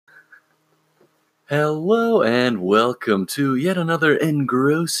Hello and welcome to yet another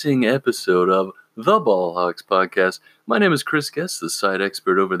engrossing episode of the Ball Hawks podcast. My name is Chris Guest, the site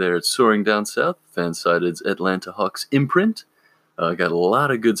expert over there at Soaring Down South, Fansided's Atlanta Hawks imprint. Got a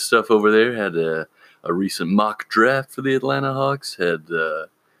lot of good stuff over there. Had a recent mock draft for the Atlanta Hawks. Had a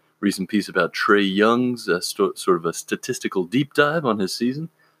recent piece about Trae Young's sort of a statistical deep dive on his season.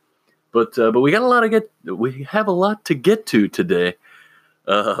 But we have a lot to get to today.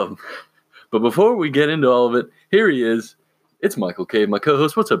 But before we get into all of it, here he is. It's Michael Cave, my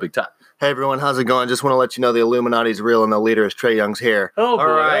co-host. What's up, Big Top? Hey, everyone. How's it going? Just want to let you know the Illuminati's real and the leader is Trae Young's hair. Oh, boy. All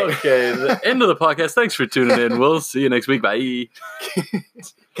right. Okay. The end of the podcast. Thanks for tuning in. We'll see you next week. Bye.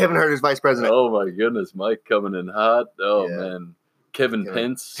 Kevin Huerter's vice president. Oh, my goodness. Mike coming in hot. Oh, Yeah. man. Kevin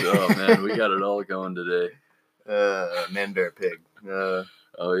Pence. Oh, man. We got it all going today. Man bear pig.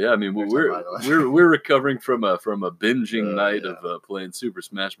 Oh, yeah. I mean, we're recovering from a binging night of playing Super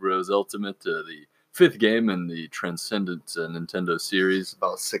Smash Bros. Ultimate, the fifth game in the Transcendent Nintendo series.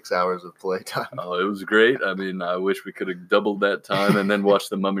 About 6 hours of playtime. Oh, it was great. I mean, I wish we could have doubled that time and then watched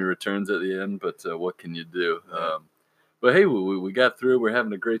The Mummy Returns at the end, but what can you do? But hey, we got through. We're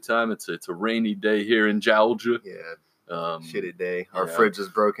having a great time. It's a rainy day here in Georgia. Yeah. Shitty day. Our fridge is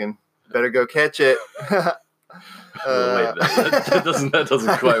broken. Better go catch it. Wait, that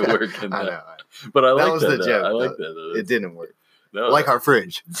doesn't quite work in that. I know. But I That like was that. the joke. I like that. It didn't work. No, Like our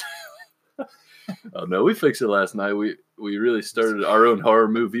fridge. Oh no, we fixed it last night. We really started our own horror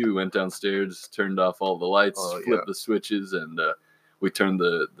movie. We went downstairs, turned off all the lights, flipped the switches, and we turned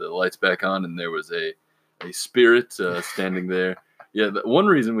the lights back on, and there was a spirit standing there. Yeah, one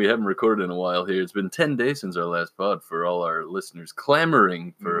reason we haven't recorded in a while here, it's been 10 days since our last pod for all our listeners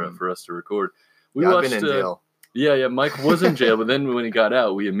clamoring for us to record. I've been in jail. Yeah, Mike was in jail, but then when he got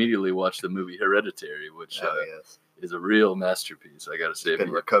out, we immediately watched the movie Hereditary, which is a real masterpiece. I gotta say,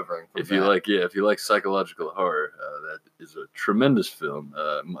 Recovering. If you like psychological horror, that is a tremendous film.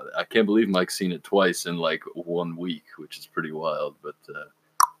 I can't believe Mike's seen it twice in like 1 week, which is pretty wild. But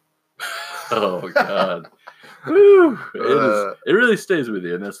oh god, woo! It really stays with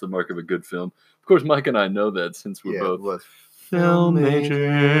you, and that's the mark of a good film. Of course, Mike and I know that since we're both film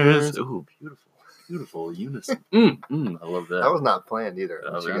majors. Oh, beautiful unison. I love that. That was not planned either.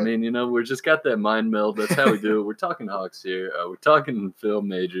 I mean, we just got that mind meld. That's how we do it. We're talking Hawks here. We're talking film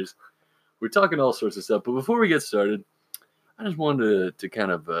majors. We're talking all sorts of stuff. But before we get started, I just wanted to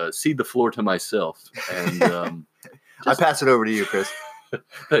kind of cede the floor to myself. And I pass it over to you, Chris.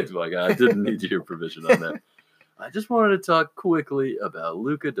 Thanks, Mike. I didn't need your permission on that. I just wanted to talk quickly about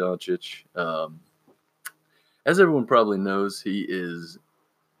Luka Doncic. As everyone probably knows, he is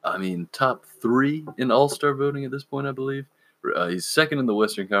top 3 in All-Star voting at this point, I believe. He's second in the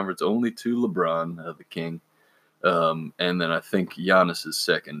Western Conference, only to LeBron, the King. And then I think Giannis is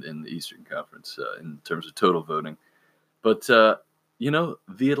second in the Eastern Conference in terms of total voting. But, the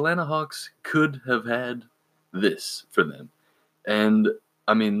Atlanta Hawks could have had this for them. And,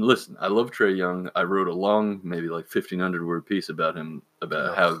 I mean, listen, I love Trae Young. I wrote a long, maybe like 1,500-word piece about him,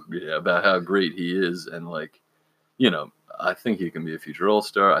 about how great he is. And, I think he can be a future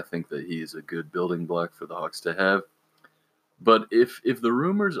All-Star. I think that he is a good building block for the Hawks to have. But if the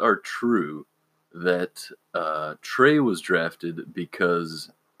rumors are true that Trae was drafted because,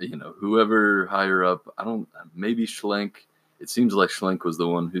 whoever higher up, maybe Schlenk, it seems like Schlenk was the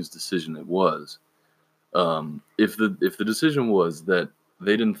one whose decision it was. If the decision was that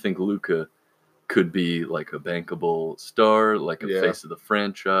they didn't think Luka could be like a bankable star, like a face of the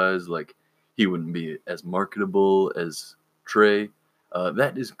franchise, like he wouldn't be as marketable as Trae,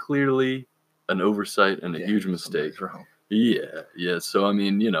 that is clearly an oversight and a huge mistake. Yeah. So, I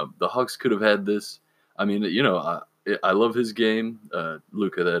mean, the Hawks could have had this. I mean, I love his game,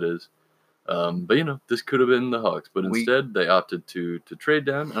 Luka, that is. But, this could have been the Hawks. But instead, they opted to trade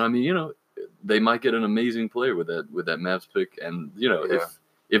down. And, I mean, they might get an amazing player with that Mavs pick. And,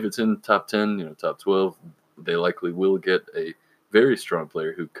 if it's in top 10, top 12, they likely will get a very strong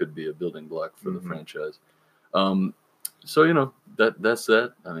player who could be a building block for the franchise. So, that's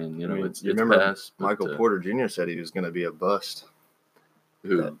that. I mean, it's past. Michael Porter Jr. said he was going to be a bust.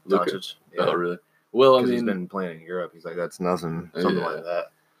 Who? Luka? Oh, really? Well, I mean, he's been playing in Europe. He's like, that's nothing. Something like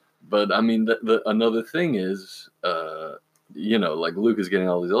that. But, I mean, another thing is, like Luka's getting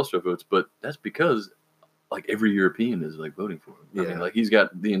all these All-Star votes, but that's because, like, every European is, like, voting for him. Yeah. I mean, like, he's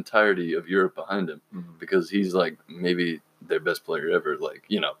got the entirety of Europe behind him because he's, like, maybe their best player ever. Like,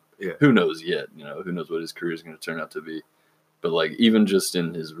 who knows yet? Who knows what his career is going to turn out to be. But like even just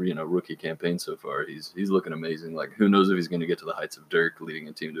in his rookie campaign so far, he's looking amazing. Like who knows if he's going to get to the heights of Dirk, leading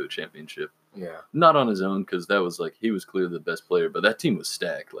a team to a championship. Yeah. Not on his own, because that was like he was clearly the best player, but that team was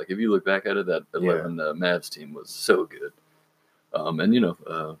stacked. Like if you look back at it, that 11 Mavs team was so good, and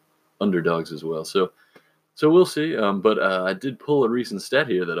underdogs as well. So we'll see. But I did pull a recent stat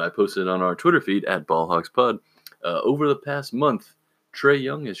here that I posted on our Twitter feed at BallHawksPod. Over the past month, Trae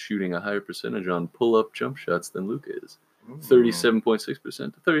Young is shooting a higher percentage on pull-up jump shots than Luka is. 37.6%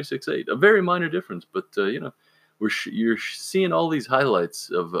 to 36.8. A very minor difference, but you're seeing all these highlights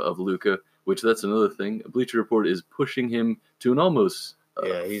of Luka, which that's another thing. Bleacher Report is pushing him to an almost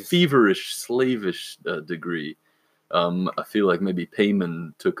feverish, slavish degree. I feel like maybe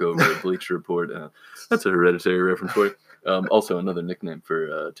Payman took over Bleacher Report. That's a Hereditary reference for you. Also another nickname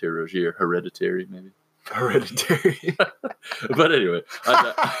for Terry Rozier, Hereditary maybe. Hereditary. But anyway,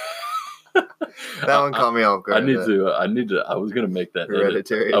 that one caught me off guard. I was gonna make that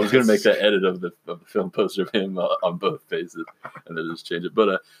Hereditary. edit. I was gonna make that edit of the film poster of him on both faces, and then just change it.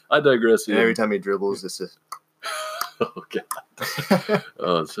 But I digress. And every time he dribbles, it's just. Oh god!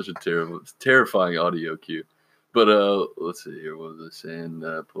 Oh, it's such a terrifying audio cue. But let's see here. What was I saying?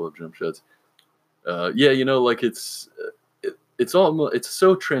 Pull up jump shots. Like it's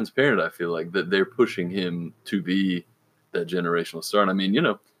so transparent. I feel like that they're pushing him to be that generational star. And I mean,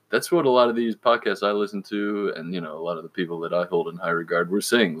 that's what a lot of these podcasts I listen to, and a lot of the people that I hold in high regard, were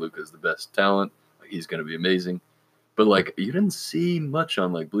saying Luka's the best talent. Like he's going to be amazing. But like you didn't see much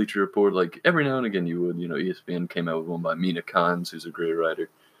on like Bleacher Report. Like every now and again you would. ESPN came out with one by Mina Kimes, who's a great writer.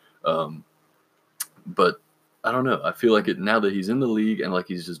 But I don't know. I feel like now that he's in the league and like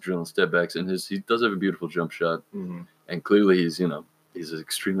he's just drilling step backs, and he does have a beautiful jump shot, and clearly he's an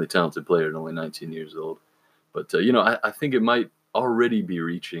extremely talented player at only 19 years old. But I think it might already be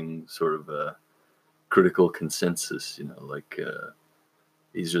reaching sort of a critical consensus.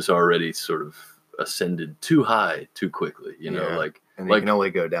 He's just already sort of ascended too high too quickly. And he can only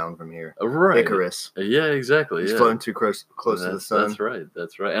go down from here. Right. Icarus. Yeah, exactly. He's floating too close to the sun.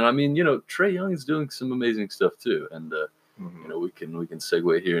 That's right. And I mean, Trae Young's doing some amazing stuff too. And we can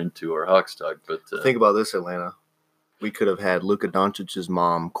segue here into our Hawks talk. But think about this, Atlanta. We could have had Luka Doncic's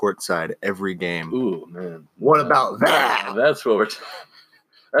mom courtside every game. Ooh, man! What about that? That's what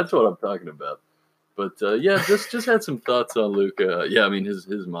I'm talking about. But just had some thoughts on Luka. Yeah, I mean his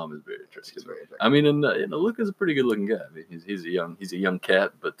mom is very attractive. I mean, and Luka's a pretty good looking guy. I mean, he's a young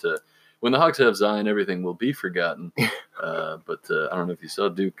cat. But when the Hawks have Zion, everything will be forgotten. But I don't know if you saw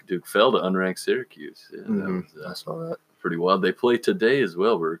Duke fell to unranked Syracuse. Yeah, I saw that. Pretty wild. They play today as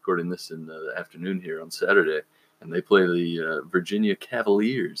well. We're recording this in the afternoon here on Saturday. And they play the Virginia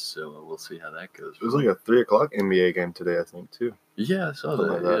Cavaliers, so we'll see how that goes. It was like a 3:00 NBA game today, I think, too. Yeah, I saw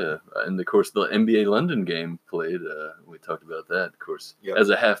that. Yeah, and of course the NBA London game played. We talked about that. Of course, As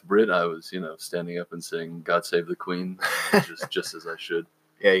a half Brit, I was standing up and saying "God Save the Queen," just as I should.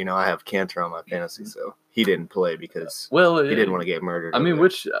 Yeah, I have Cantor on my fantasy, so he didn't play because he didn't want to get murdered. I mean,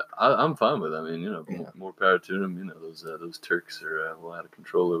 which I'm fine with. I mean, more power to him. Those Turks are a little out of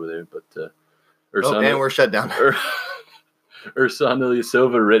control over there, but. And we're shut down. Ersan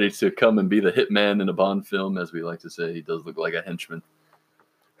Ilyasova ready to come and be the hitman in a Bond film, as we like to say. He does look like a henchman.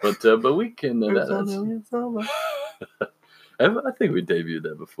 But we can. Ilyasova. I think we debuted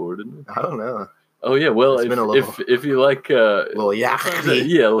that before, didn't we? I don't know. Oh yeah, well if you like little Yachty.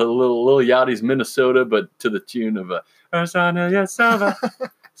 Yeah, little Yachty's Minnesota, but to the tune of Ersan Ilyasova.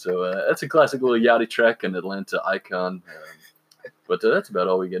 So that's a classic little Yachty track, an Atlanta icon. But that's about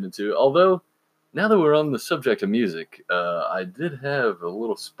all we get into. Although. Now that we're on the subject of music, I did have a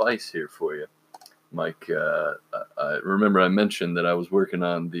little spice here for you, Mike. I remember I mentioned that I was working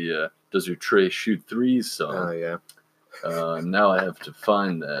on the Does Your Trae Shoot Threes song. Oh, yeah. Now I have to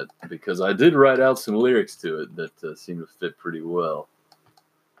find that because I did write out some lyrics to it that seem to fit pretty well.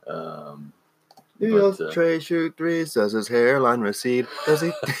 Trae shoot threes? Does his hairline recede? Does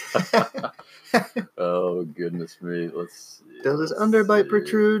he? Oh, goodness me. Let's see. Does his underbite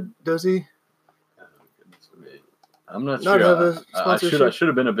protrude? Does he? I'm not sure. I should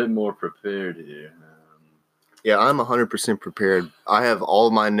have been a bit more prepared here. Yeah, I'm 100% prepared. I have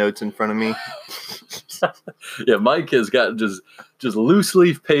all my notes in front of me. Yeah, Mike has got just loose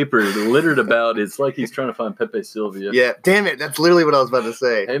leaf paper littered about. It's like he's trying to find Pepe Sylvia. Yeah, damn it. That's literally what I was about to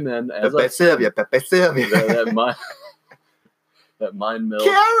say. Hey, man. Pepe Sylvia. That mind meld.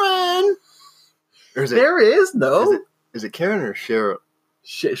 Karen! There is no. Is it Karen or Cheryl?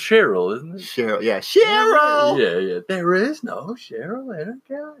 Cheryl, isn't it? Cheryl, yeah. Cheryl! Yeah. There is no Cheryl in it,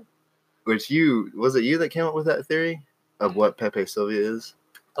 guy. Was it you that came up with that theory of what Pepe Sylvia is?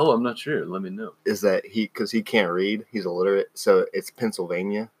 Oh, I'm not sure. Let me know. Is that because he can't read, he's illiterate, so it's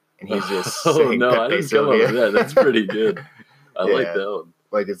Pennsylvania, and he's just Oh saying no, I Pepe didn't come up Sylvia. with that. That's pretty good. I like Yeah. that one.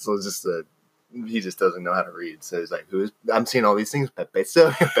 Like it's just he just doesn't know how to read. So he's like, I'm seeing all these things, Pepe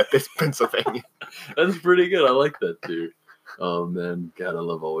Sylvia, Pepe's Pennsylvania. That's pretty good. I like that too. Oh man, God, I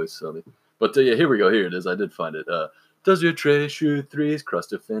love Always Sunny. But yeah, here we go. Here it is. I did find it. Does your Trey shoot threes, cross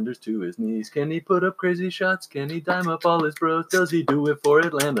defenders to his knees? Can he put up crazy shots? Can he dime up all his bros? Does he do it for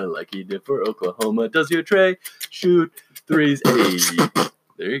Atlanta like he did for Oklahoma? Does your Trey shoot threes? Hey,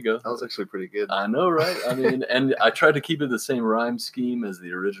 there you go. That was actually pretty good. I know, right? I mean, and I tried to keep it the same rhyme scheme as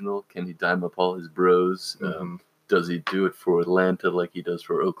the original. Can he dime up all his bros? Does he do it for Atlanta like he does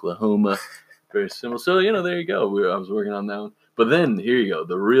for Oklahoma? Very similar. So, there you go. I was working on that one. But then, here you go.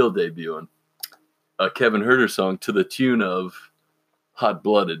 The real debut one. A Kevin Herter song to the tune of Hot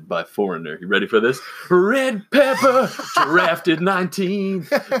Blooded by Foreigner. You ready for this? Red Pepper, drafted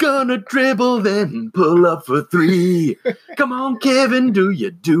 19th. Gonna dribble, then pull up for 3. Come on, Kevin, do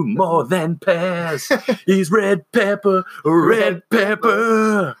you do more than pass? He's Red Pepper, Red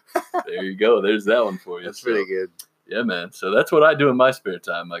Pepper. There you go. There's that one for you. That's pretty good. Yeah, man. So that's what I do in my spare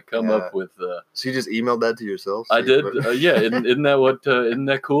time. I come up with. So you just emailed that to yourself? I did. Yeah. Isn't that what? Isn't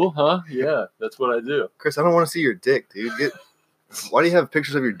that cool? Huh? Yeah. That's what I do. Chris, I don't want to see your dick, dude. Why do you have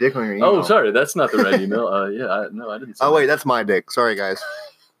pictures of your dick on your email? Oh, sorry. That's not the right email. Yeah. I didn't. Oh wait, that's my dick. Sorry, guys.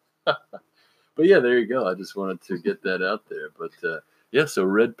 But yeah, there you go. I just wanted to get that out there. But yeah. So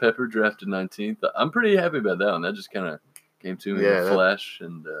Red Pepper drafted 19th. I'm pretty happy about that one. That just kind of came to me in a flash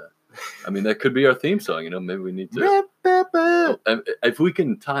and. I mean, that could be our theme song. Maybe we need to. Red Pepper. If we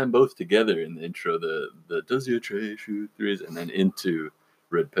can time both together in the intro, the does your Trey shoot threes, and then into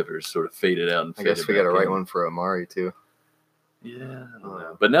Red Pepper sort of faded out and faded. I guess we got to write one for Amari too. Yeah, I don't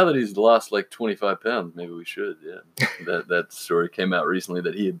know. But now that he's lost like 25 pounds, maybe we should. Yeah, that story came out recently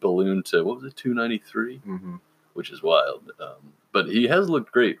that he had ballooned to 293, which is wild. But he has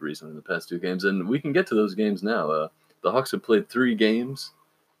looked great recently in the past 2 games, and we can get to those games now. The Hawks have played 3 games.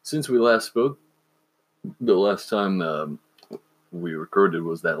 Since we last spoke, the last time we recorded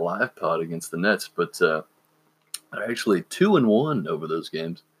was that live pod against the Nets, but they're actually 2-1 over those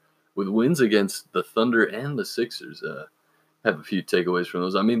games, with wins against the Thunder and the Sixers. Have a few takeaways from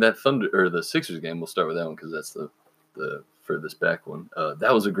those. I mean, the Sixers game. We'll start with that one because that's the furthest back one.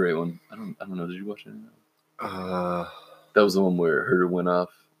 That was a great one. I don't know. Did you watch any of that? That was the one where Herter went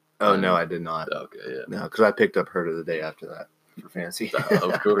off. Oh no, I did not. Okay, yeah. No, because I picked up Herter the day after that. For fantasy.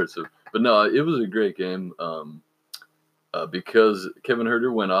 Of course. But no, it was a great game because Kevin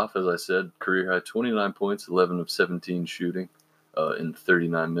Herter went off, as I said, career high 29 points, 11 of 17 shooting in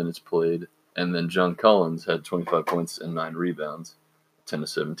 39 minutes played. And then John Collins had 25 points and 9 rebounds, 10 of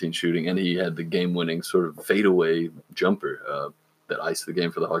 17 shooting. And he had the game-winning sort of fadeaway jumper that iced the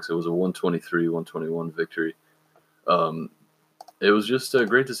game for the Hawks. It was a 123-121 victory. It was just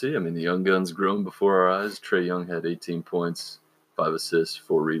great to see. I mean, the young guns growing before our eyes. Trae Young had 18 points, 5 assists,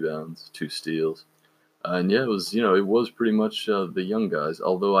 4 rebounds, 2 steals. And yeah, it was pretty much the young guys.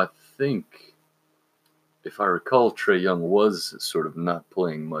 Although I think, if I recall, Trae Young was sort of not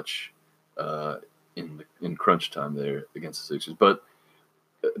playing much in crunch time there against the Sixers. But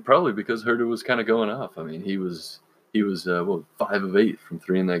probably because Herter was kind of going off. I mean, he was 5 of 8 from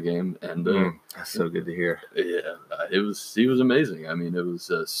 3 in that game, and that's so good to hear. Yeah, he was amazing. I mean, it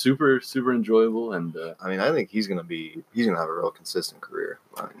was super enjoyable, and I mean, I think he's gonna have a real consistent career.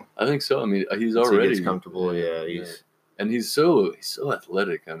 I think so. I mean, he's already he gets comfortable. Yeah, he's so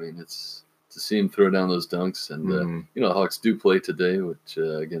athletic. I mean, it's to see him throw down those dunks, and the Hawks do play today, which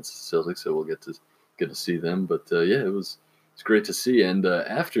against the Celtics, so we'll get to see them. But yeah, it's great to see. And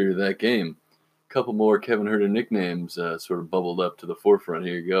after that game, couple more Kevin Herter nicknames sort of bubbled up to the forefront.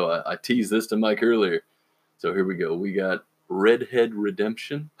 Here you go. I teased this to Mike earlier. So here we go. We got Redhead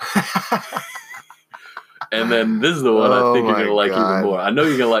Redemption. And then this is the one I think you're going to like even more. I know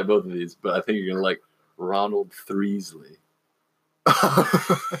you're going to like both of these, but I think you're going to like Ronald Threesley.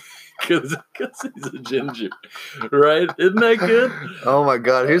 Because he's a ginger, right? Isn't that good? Oh my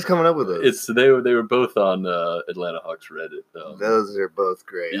God, who's coming up with this? They were both on Atlanta Hawks Reddit. Those are both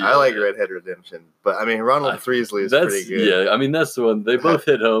great. Yeah. I like Redhead Redemption, but I mean Ronald Threesley is pretty good. Yeah, I mean that's the one. They both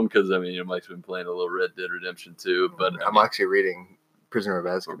hit home because I mean Mike's been playing a little Red Dead Redemption too. But I'm actually reading Prisoner of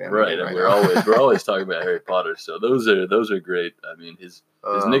Azkaban. Right, and we're always talking about Harry Potter. So those are great. I mean his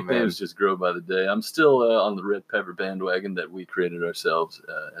nicknames just grow by the day. I'm still on the Red Pepper bandwagon that we created ourselves,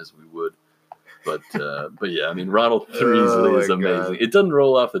 as we would. But yeah, I mean Ronald Threesley is amazing. God. It doesn't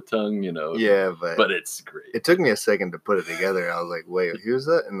roll off the tongue, Yeah, but it's great. It took me a second to put it together. I was like, wait, who's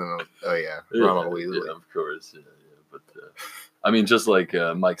that? And then Ronald Weasley. Yeah, of course. Yeah. But I mean, just like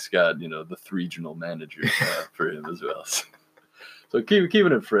Mike Scott, the regional manager for him as well. So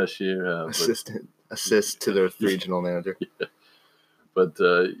keeping it fresh here. Assist to their regional manager. Yeah. But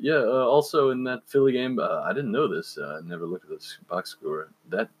also in that Philly game, I didn't know this. I never looked at the box score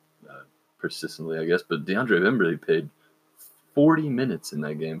that persistently, I guess. But DeAndre Bembry played 40 minutes in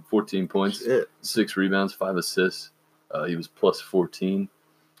that game, 14 points, 6 rebounds, 5 assists. He was plus 14.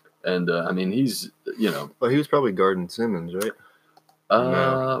 And, I mean, he's, Well, he was probably guarding Simmons, right?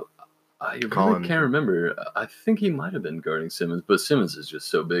 I really can't remember. I think he might have been guarding Simmons, but Simmons is just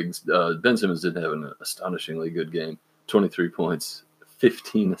so big. Ben Simmons did have an astonishingly good game. 23 points,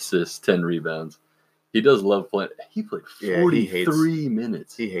 15 assists, 10 rebounds. He does love playing. He played 43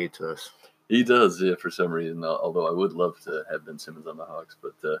 minutes. He hates us. He does, yeah, for some reason. Although I would love to have Ben Simmons on the Hawks.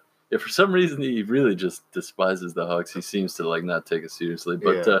 But for some reason he really just despises the Hawks. He seems to not take us seriously.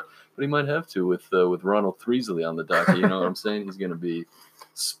 But he might have to with Ronald Threasley on the docket. You know what I'm saying? He's going to be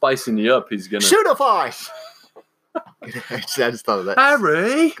spicing you up. He's going to... Shoot-a-fi! I just thought of that.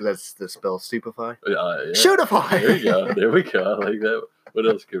 Harry! That's the spell stupefy. Yeah. Shoot-a-fi! There you go. There we go. I like that. What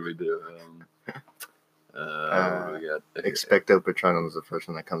else could we do? What do we got? Expecto Patronum is the first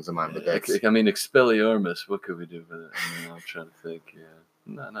one that comes to mind. But that's... I mean, Expelliarmus. What could we do with it? I'm trying to think.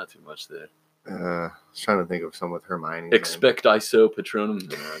 Yeah, not too much there. I was trying to think of some with Hermione. Expect ISO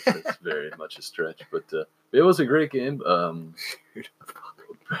Patronum. That's very much a stretch, but it was a great game.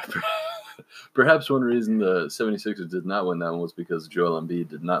 Perhaps one reason the 76ers did not win that one was because Joel Embiid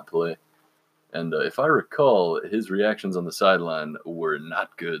did not play. And if I recall, his reactions on the sideline were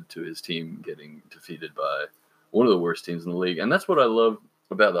not good to his team getting defeated by one of the worst teams in the league. And that's what I love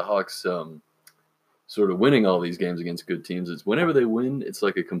about the Hawks sort of winning all these games against good teams. Is whenever they win, it's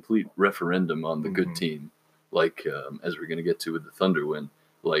like a complete referendum on the good team. Like, as we're going to get to with the Thunder win.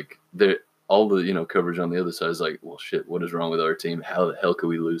 Like, all the coverage on the other side is like, well, shit, what is wrong with our team? How the hell could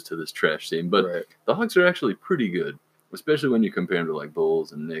we lose to this trash team? But the Hawks are actually pretty good, especially when you compare them to like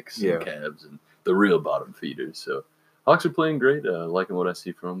Bulls and Knicks and Cavs and the real bottom feeders. So Hawks are playing great, liking what I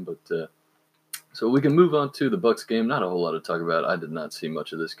see from them. But so we can move on to the Bucks game. Not a whole lot to talk about. I did not see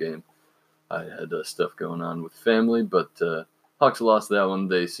much of this game. I had stuff going on with family, but Hawks lost that one.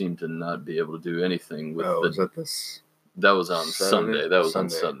 They seemed to not be able to do anything with That was on Sunday. That was on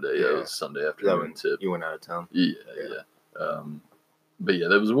Sunday. Yeah, it was Sunday afternoon tip. You went out of town. Yeah. But yeah,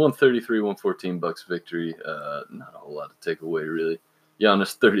 that was a 133-114 Bucks victory. Not a whole lot to take away, really.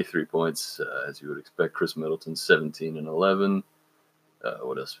 Giannis, 33 points, as you would expect. Chris Middleton, 17 and 11.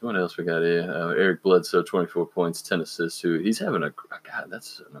 What else? What else we got here? Eric Bledsoe, 24 points, 10 assists. He's having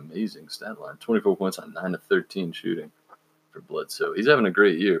that's an amazing stat line. 24 points on 9 of 13 shooting for Bledsoe. He's having a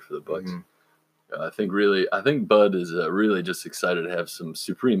great year for the Bucks. I think Bud is really just excited to have some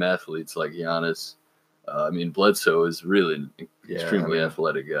supreme athletes like Giannis. I mean, Bledsoe is really an extremely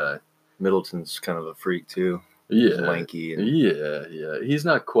athletic guy. Middleton's kind of a freak too. Yeah, he's lanky. Yeah. He's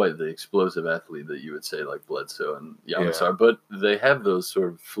not quite the explosive athlete that you would say like Bledsoe and Giannis are, but they have those sort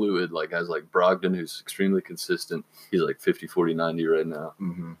of fluid, like guys like Brogdon, who's extremely consistent. He's like 50, 40, 90 right now.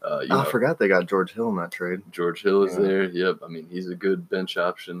 I forgot they got George Hill in that trade. George Hill is there. Yep. I mean, he's a good bench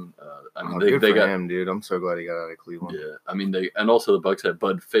option. I mean, good for him, dude. I'm so glad he got out of Cleveland. Yeah. I mean, and also the Bucks have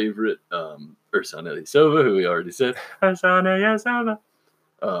Bud favorite, Ersan Ilyasova, who we already said. Ersan Ilyasova.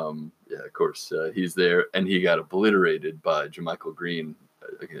 Yeah, of course, he's there, and he got obliterated by JaMychal Green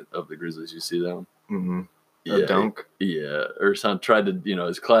of the Grizzlies. You see that one? A dunk? Yeah. Ersan tried to,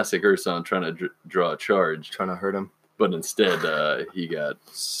 his classic Ersan trying to draw a charge. Trying to hurt him. But instead, he got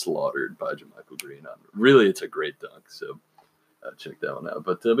slaughtered by JaMychal Green. Really, it's a great dunk, so check that one out.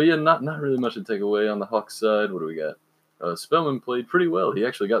 But yeah, not really much to take away on the Hawks side. What do we got? Spellman played pretty well. He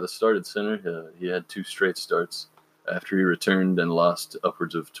actually got the start at center. He had 2 straight starts after he returned and lost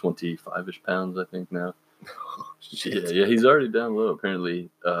upwards of 25-ish pounds, I think now. Yeah, he's already down low, apparently.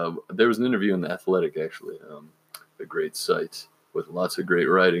 There was an interview in The Athletic, actually, a great site with lots of great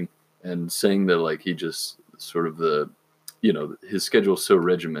writing, and saying that, like, he just sort of his schedule's so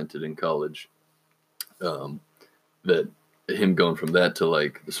regimented in college that him going from that to,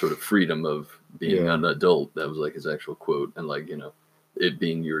 like, the sort of freedom of being an adult, that was, like, his actual quote, and, like, it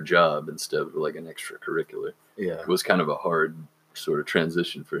being your job instead of, like, an extracurricular. Yeah, it was kind of a hard sort of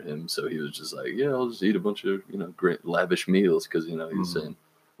transition for him. So he was just like, I'll just eat a bunch of, great lavish meals. Cause he was saying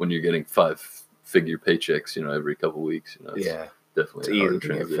when you're getting 5-figure paychecks, every couple weeks, it's definitely a hard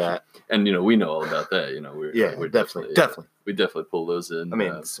transition. Fat. And, we know all about that, we're definitely. We definitely pull those in. I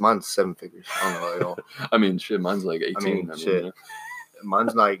mean, mine's 7 figures. I don't know at all. I mean, shit, mine's like 18.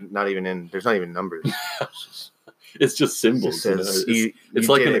 Mine's not even in, there's not even numbers. It's just symbols. It says, it's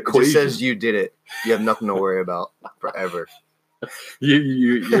like an equation. It just says you did it. You have nothing to worry about forever.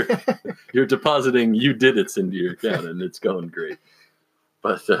 You're depositing you did it's into your account, and it's going great.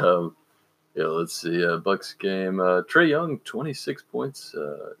 But yeah, let's see. Bucks game. Trae Young, 26 points.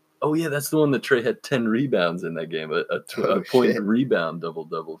 Oh yeah, that's the one that Trae had 10 rebounds in that game. A point rebound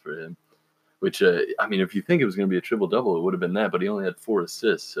double for him. Which I mean, if you think it was going to be a triple double, it would have been that. But he only had 4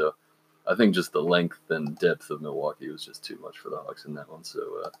 assists. So I think just the length and depth of Milwaukee was just too much for the Hawks in that one.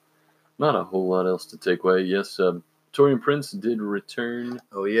 So not a whole lot else to take away. Yes, Taurean Prince did return.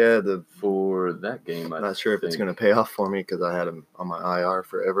 Oh yeah, for that game. I'm not sure if it's going to pay off for me because I had him on my IR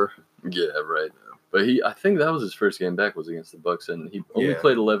forever. Yeah, right. But I think that was his first game back was against the Bucks, and he only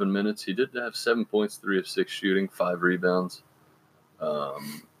played 11 minutes. He did have 7 points, 3 of 6 shooting, 5 rebounds.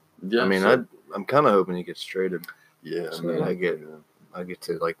 Yeah, I mean, I'm kind of hoping he gets traded. Yeah, so I get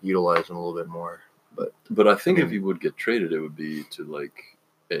to like utilize him a little bit more. But I think if he would get traded, it would be to like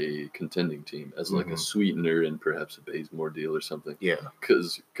a contending team as like a sweetener and perhaps a Bazemore deal or something. Yeah,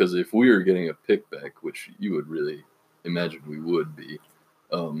 because if we were getting a pick back, which you would really imagine we would be.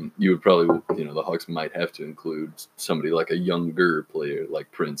 You would probably, the Hawks might have to include somebody like a younger player like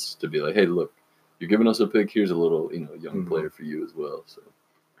Prince to be like, hey, look, you're giving us a pick. Here's a little, young player for you as well. So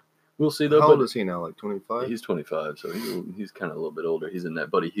we'll see though. How old is he now? Like 25? He's 25, so he's kind of a little bit older. He's in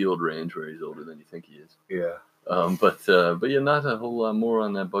that Buddy Hield range where he's older than you think he is. Yeah. But yeah, not a whole lot more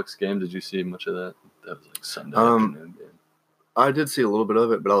on that Bucks game. Did you see much of that? That was like Sunday afternoon game. I did see a little bit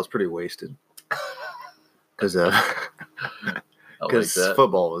of it, but I was pretty wasted because because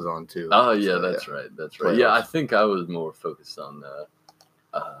football was on too. Oh yeah, so, that's right. That's right. Yeah, I think I was more focused on.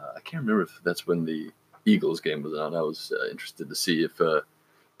 I can't remember if that's when the Eagles game was on. I was interested to see if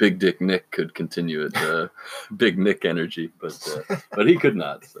Big Dick Nick could continue at Big Nick energy, but he could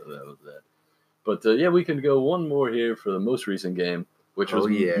not. So that was that. But yeah, we can go one more here for the most recent game, which was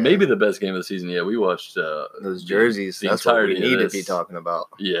maybe the best game of the season. Yeah, we watched those jerseys. That's what we need to be talking about.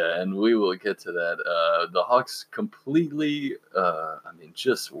 Yeah, and we will get to that. The Hawks completely,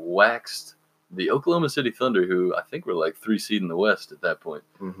 just waxed the Oklahoma City Thunder, who I think were like 3 seed in the West at that point.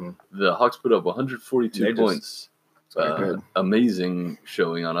 Mm-hmm. The Hawks put up 142 points. Amazing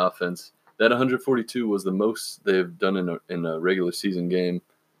showing on offense. That 142 was the most they've done in a regular season game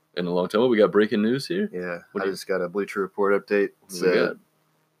in a long time. We got breaking news here? Yeah, I just got a Bleacher Report update. It said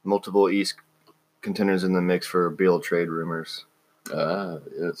multiple East contenders in the mix for Beal trade rumors.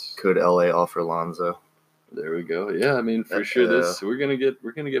 Yes. Could LA offer Lonzo? There we go. Yeah, I mean, for sure, we're gonna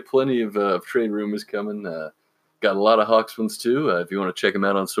get plenty of trade rumors coming. Got a lot of Hawks ones too. If you want to check them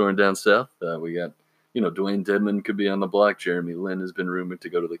out on Soaring Down South, we got Dwayne Dedman could be on the block. Jeremy Lin has been rumored to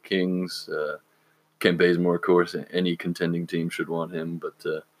go to the Kings. Ken Bazemore, of course, any contending team should want him,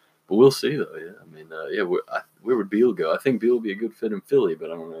 but we'll see though. Yeah, I mean, where would Beal go? I think Beal would be a good fit in Philly, but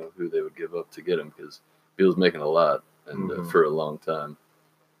I don't know who they would give up to get him because Beal's making a lot and for a long time.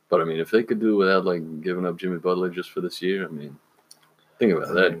 But I mean, if they could do it without like giving up Jimmy Butler just for this year, I mean, think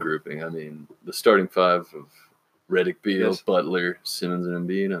about that grouping. I mean, the starting 5 of Redick, Beal, Butler, Simmons, and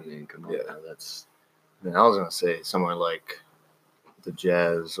Embiid. I mean, come on, that's. I mean, I was gonna say somewhere like the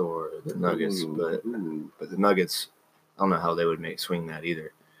Jazz or the Nuggets, but the Nuggets, I don't know how they would swing that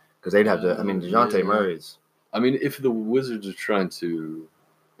either, because they'd have to. I mean, DeJounte Murray's. I mean, if the Wizards are trying to,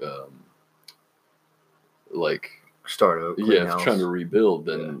 start over. Yeah, if trying to rebuild,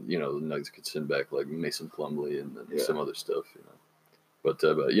 then the Nuggets could send back like Mason Plumlee and then some other stuff, But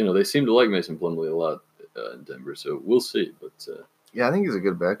they seem to like Mason Plumlee a lot in Denver, so we'll see. But I think he's a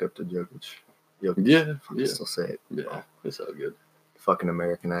good backup to Jokic. Yeah, I can still say it. Yeah, it's all good. Fucking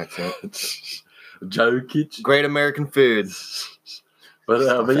American accent. Jokic. Great American foods. But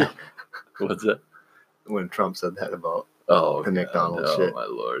yeah. What's that? When Trump said that about the McDonald's shit. Oh my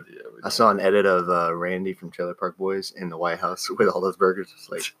lord, yeah. I saw an edit of Randy from Trailer Park Boys in the White House with all those burgers. It's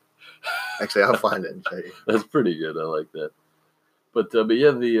like, actually, I'll find it and show you. That's pretty good. I like that. But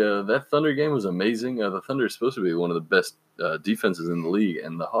yeah, that Thunder game was amazing. The Thunder is supposed to be one of the best defenses in the league,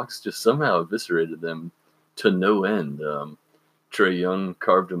 and the Hawks just somehow eviscerated them to no end. Trae Young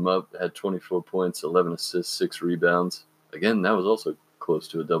carved him up, had 24 points, 11 assists, 6 rebounds. Again, that was also close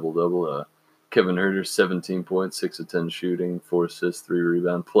to a double-double. Kevin Huerter, 17 points, 6 of 10 shooting, 4 assists, 3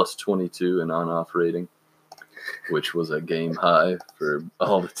 rebounds, plus 22 in on-off rating, which was a game high for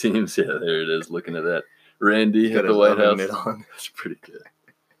all the teams. Yeah, there it is, looking at that. Randy at the White House. That's pretty good.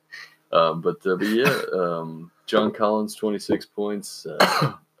 But John Collins, 26 points,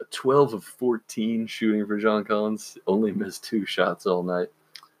 12 of 14 shooting for John Collins. Only missed 2 shots all night.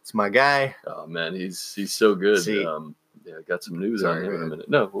 It's my guy. Oh man, he's so good. See, got some news on him in a minute.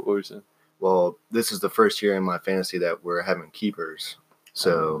 No, what were you saying? Well, this is the first year in my fantasy that we're having keepers.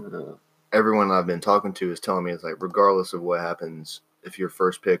 So everyone I've been talking to is telling me it's like regardless of what happens, if you're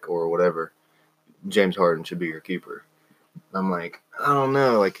first pick or whatever, James Harden should be your keeper. I'm like, I don't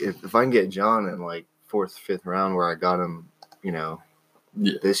know. Like if I can get John in like 4th, 5th round where I got him,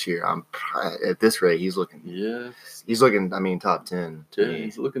 this year, I'm at this rate he's looking. Yeah, he's looking. I mean, top 10. Yeah,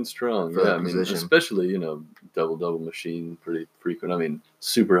 he's looking strong. For Yeah, that I mean, position. especially double machine, pretty frequent. I mean,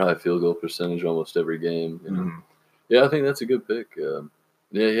 super high field goal percentage almost every game. Yeah, I think that's a good pick. Yeah,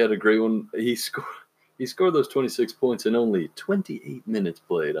 he had a great one. He scored those 26 points in only 28 minutes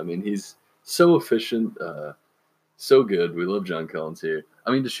played. I mean, he's so efficient, so good. We love John Collins here.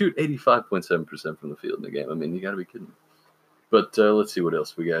 I mean, to shoot 85.7% from the field in the game. I mean, you got to be kidding me. But let's see what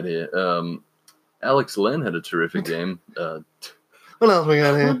else we got here. Alex Len had a terrific game. What else we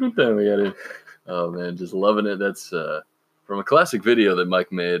got here? Oh man, just loving it. That's from a classic video that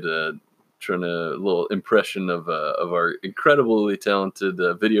Mike made, trying a little impression of our incredibly talented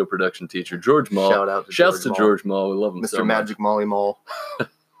video production teacher, George Mall. Shouts to George Mall. We love him, Mr. Magic Molly Mall.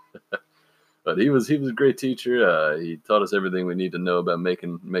 But he was a great teacher. He taught us everything we need to know about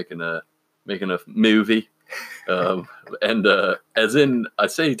making a movie. And as in, I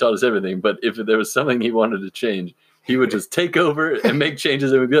say he taught us everything, but if there was something he wanted to change, he would just take over and make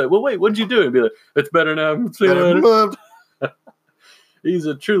changes, and we'd be like, well, wait, what'd you do? And be like, it's better now. It's better. He's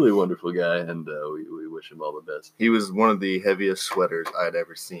a truly wonderful guy, and we wish him all the best. He was one of the heaviest sweaters I'd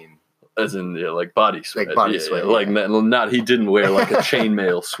ever seen. As in, like body sweat. Like body sweat. Yeah. Like, not, he didn't wear like a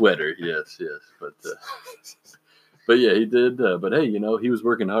chainmail sweater. Yes. But yeah, he did. But hey, he was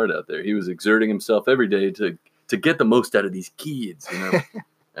working hard out there. He was exerting himself every day to get the most out of these kids,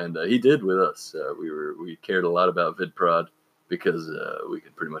 And he did with us. We cared a lot about VidProd because we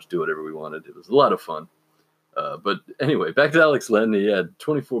could pretty much do whatever we wanted. It was a lot of fun. But anyway, back to Alex Len. He had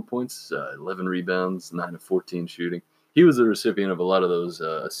 24 points, 11 rebounds, 9 of 14 shooting. He was the recipient of a lot of those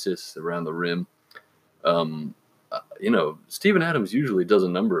assists around the rim. Steven Adams usually does a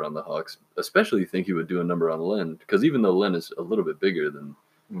number on the Hawks, especially think he would do a number on Len, because even though Len is a little bit bigger than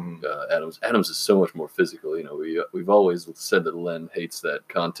Adams is so much more physical. We've always said that Len hates that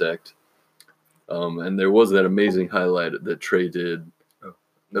contact. And there was that amazing highlight that Trey did.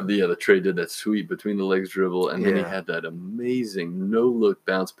 The Trey did that sweep between the legs dribble, and then he had that amazing no-look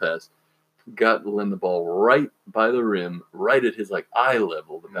bounce pass. Got Len the ball right by the rim, right at his eye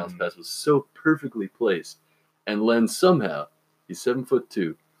level. The bounce pass was so perfectly placed. And Len somehow, he's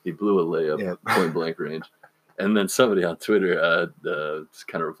 7'2", he blew a layup point blank range. And then somebody on Twitter just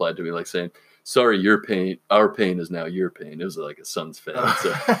kind of replied to me saying, "Sorry, our pain is now your pain." It was like a Suns fan.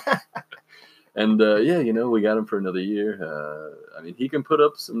 So. And we got him for another year. I mean, he can put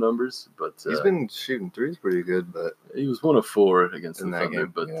up some numbers, but he's been shooting threes pretty good. But he was 1 of 4 against the Thunder.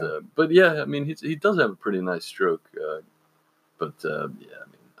 But I mean, he does have a pretty nice stroke.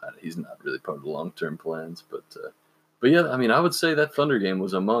 He's not really part of the long-term plans. But yeah, I mean, I would say that Thunder game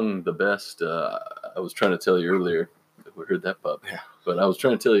was among the best. I was trying to tell you earlier. We heard that pop. Yeah. But I was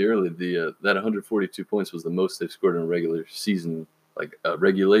trying to tell you earlier that 142 points was the most they've scored in a regular season, a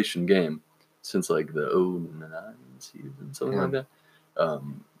regulation game, since the 2009 season, something like that.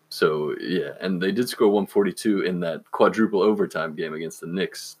 So yeah, and they did score 142 in that quadruple overtime game against the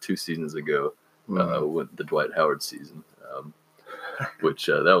Knicks 2 seasons ago, with the Dwight Howard season. Which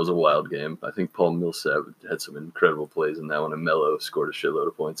that was a wild game. I think Paul Millsap had some incredible plays in that one, and Melo scored a shitload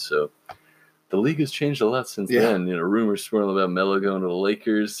of points. So the league has changed a lot since then. Rumors swirling about Melo going to the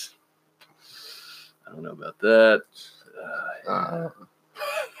Lakers. I don't know about that.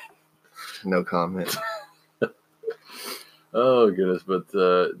 No comment. Oh goodness, but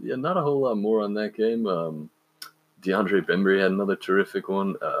not a whole lot more on that game. DeAndre Bembry had another terrific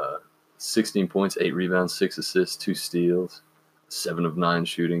one. 16 points, 8 rebounds, 6 assists, 2 steals. 7 of 9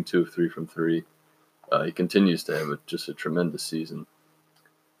 shooting, 2 of 3 from 3. He continues to have just a tremendous season.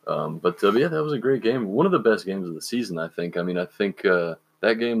 But that was a great game. One of the best games of the season, I think. I mean, I think that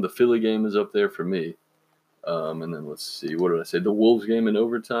game, the Philly game, is up there for me. And then let's see, what did I say? The Wolves game in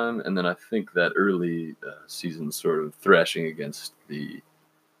overtime, and then I think that early season sort of thrashing against the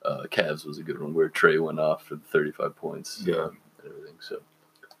Cavs was a good one, where Trey went off for the 35 points and everything. So,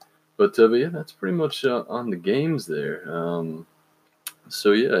 but that's pretty much on the games there.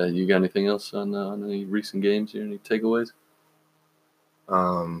 So yeah, you got anything else on any recent games here? Any takeaways?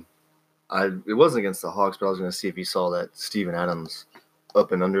 It wasn't against the Hawks, but I was going to see if you saw that Steven Adams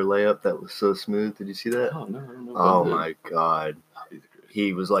up and under layup that was so smooth. Did you see that? Oh no, I don't know. Oh my God,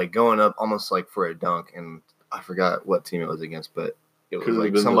 he was going up almost for a dunk, and I forgot what team it was against, but it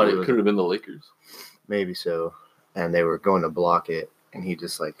was somebody could have been the Lakers. Maybe so, and they were going to block it. and he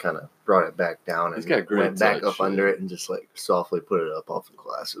just like kind of brought it back down He's and got great went back touch, up under yeah. it and just like softly put it up off the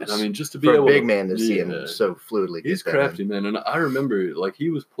glasses. And I mean, just to be for able a big to, man to see yeah. him so fluidly. He's get that crafty, man. And I remember, like, he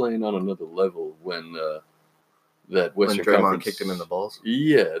was playing on another level when that when Western Draymond Conference kicked him in the balls.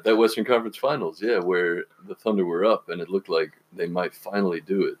 Yeah, that Western Conference Finals, yeah, where the Thunder were up and it looked like they might finally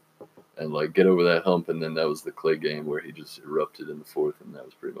do it and like get over that hump. And then that was the Clay game where he just erupted in the fourth, and that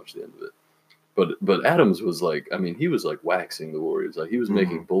was pretty much the end of it. But Adams was like, I mean, he was like waxing the Warriors. Like he was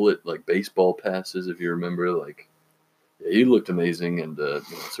making bullet like baseball passes, if you remember. Like yeah, he looked amazing, and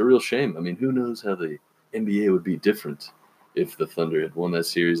it's a real shame. I mean, who knows how the NBA would be different if the Thunder had won that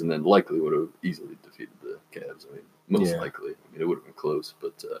series, and then likely would have easily defeated the Cavs. I mean, most likely. I mean, it would have been close,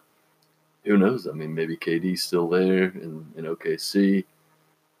 but who knows? I mean, maybe KD's still there in OKC.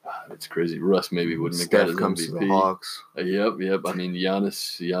 It's crazy. Russ maybe wouldn't have got his comes MVP. to the Hawks. Yep. I mean,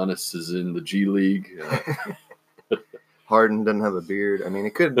 Giannis is in the G League. Harden doesn't have a beard. I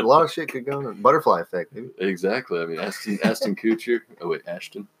mean, a lot of shit could go on. Butterfly effect, maybe. Exactly. I mean, Aston Kutcher. Oh wait,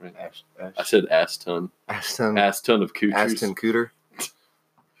 Ashton. Right? Ashton. I said Aston. Aston of Kutchers. Ashton Cooter.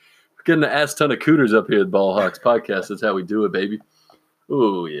 We're getting an ass ton of cooters up here at Ball Hawks Podcast. That's how we do it, baby.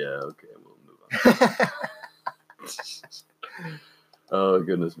 Oh yeah. Okay, we'll move on. Oh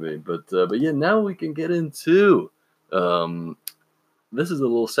goodness me. But yeah, now we can get into this is a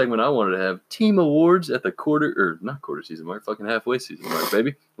little segment I wanted to have. Team awards at the not quarter season mark, fucking halfway season mark,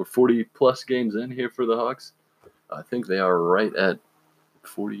 baby. We're 40 plus games in here for the Hawks. I think they are right at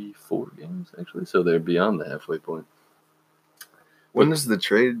 44 games actually, so they're beyond the halfway point. When is the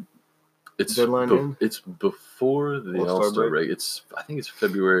trade deadline end? It's before the All-Star break. I think it's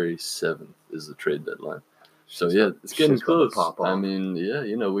February 7th is the trade deadline. So yeah, it's getting close. I mean,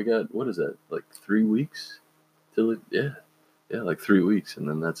 yeah, we got, what is that, like 3 weeks till it, like 3 weeks, and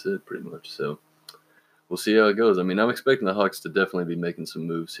then that's it pretty much. So we'll see how it goes. I mean, I'm expecting the Hawks to definitely be making some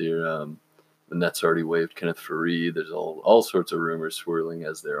moves here. The Nets already waived Kenneth Faried. There's all sorts of rumors swirling,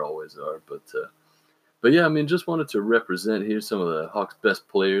 as there always are. But yeah, I mean, just wanted to represent here some of the Hawks' best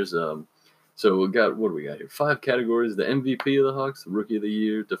players. So what do we got here? 5 categories: the MVP of the Hawks, the Rookie of the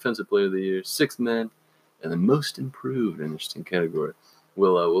Year, Defensive Player of the Year, Sixth Man, and the Most Improved. Interesting category.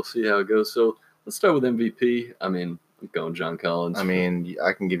 We'll see how it goes. So let's start with MVP. I mean, I'm going John Collins. I mean,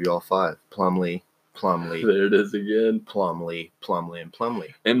 I can give you all 5. Plumlee. There it is again. Plumlee, and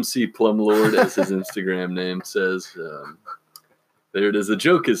Plumlee. MC Plumlord, as his Instagram name says. There it is. The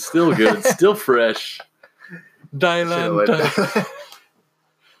joke is still good, still fresh. Dylan.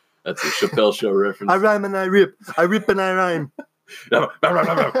 That's a Chappelle Show reference. I rhyme and I rip. I rip and I rhyme.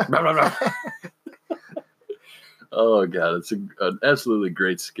 Oh God, it's an absolutely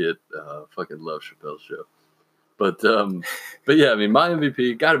great skit. Fucking love Chappelle Show. But yeah, I mean, my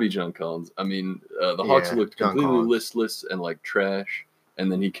MVP got to be John Collins. I mean, the Hawks looked completely listless and like trash,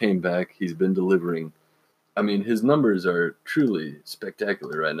 and then he came back. He's been delivering. I mean, his numbers are truly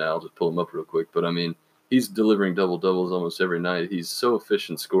spectacular right now. I'll just pull them up real quick. But I mean, he's delivering double-doubles almost every night. He's so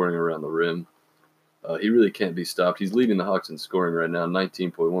efficient scoring around the rim. He really can't be stopped. He's leading the Hawks in scoring right now,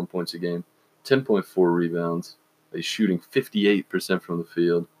 19.1 points a game, 10.4 rebounds. He's shooting 58% from the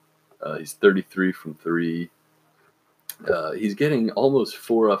field. He's 33 from 3. He's getting almost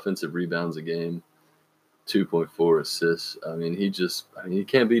 4 offensive rebounds a game, 2.4 assists. I mean, he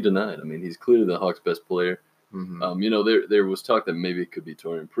can't be denied. I mean, he's clearly the Hawks' best player. Mm-hmm. There was talk that maybe it could be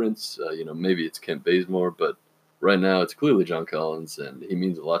Taurean Prince. Maybe it's Kent Bazemore, but right now it's clearly John Collins, and he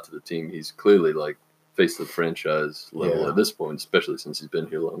means a lot to the team. He's clearly like face of the franchise level at this point, especially since he's been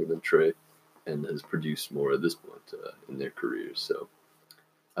here longer than Trey and has produced more at this point in their careers. So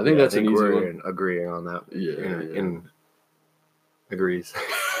I think that's an easy one. We're agreeing on that. In agrees.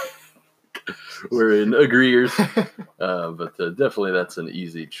 We're in agreeers. But definitely that's an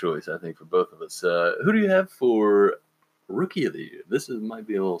easy choice, I think, for both of us. Who do you have for Rookie of the Year? This might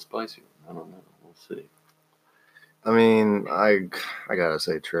be a little spicy. I don't know. We'll see. I mean, I gotta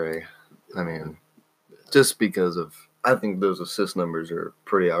say Trey. I mean, just because I think those assist numbers are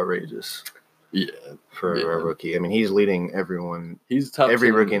pretty outrageous. Yeah. For a rookie. I mean, he's leading everyone. He's top every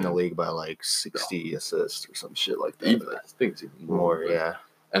 10, rookie in the league by like 60 assists or some shit like that. I think it's even more. Yeah.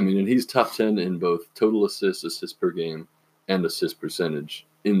 I mean, and he's top 10 in both total assists per game, and assist percentage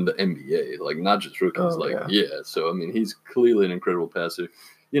in the NBA. Like, not just rookies. So, I mean, he's clearly an incredible passer.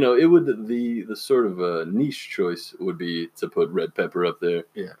 It would the sort of niche choice would be to put Red Pepper up there.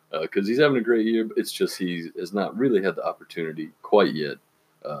 Yeah. Because he's having a great year. But it's just he has not really had the opportunity quite yet,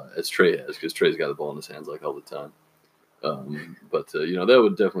 as Trey has, because Trey's got the ball in his hands like all the time. But that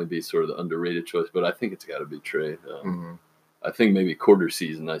would definitely be sort of the underrated choice. But I think it's got to be Trey. I think maybe quarter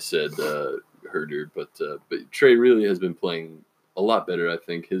season I said Herder, but Trey really has been playing a a lot better. I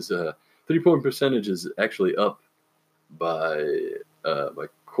think his 3-point percentage is actually up by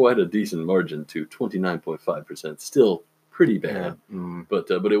quite a decent margin to 29.5%. Still pretty bad, but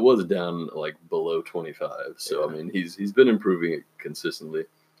it was down like below 25. So I mean, he's been improving it consistently.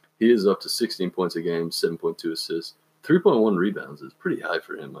 He is up to 16 points a game, 7.2 assists, 3.1 rebounds is pretty high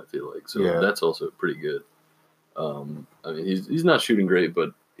for him. I feel like that's also pretty good. I mean, he's not shooting great,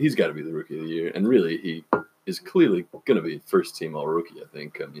 but he's got to be the rookie of the year, and really he is clearly going to be first team all rookie. I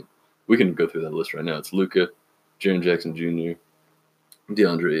think. I mean, we can go through that list right now. It's Luka, Jaren Jackson Jr.,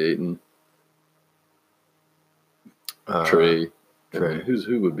 DeAndre Ayton, Trey. I mean,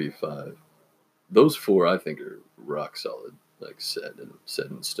 who would be 5? Those 4 I think are rock solid, like set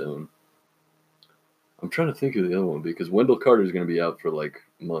in stone. I'm trying to think of the other one because Wendell Carter is going to be out for like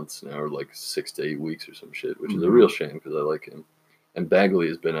months now, or like 6 to 8 weeks or some shit, which is a real shame because I like him. And Bagley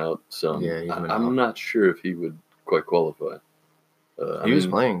has been out some. Yeah, I'm not sure if he would quite qualify. He was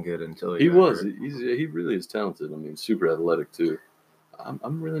playing good until he was. He really is talented. I mean, super athletic too.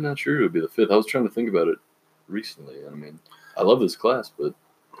 I'm really not sure who would be the 5th. I was trying to think about it recently. I mean, I love this class, but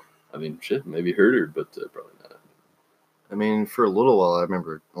I mean, shit, maybe Herder, but probably not. I mean, for a little while, I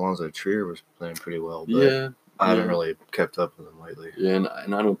remember Alonzo Trier was playing pretty well, but I haven't really kept up with him lately. Yeah,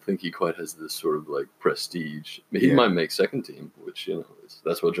 and I don't think he quite has this sort of like prestige. I mean, he might make second team, which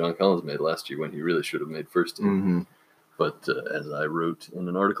that's what John Collins made last year when he really should have made first team. Mm-hmm. But as I wrote in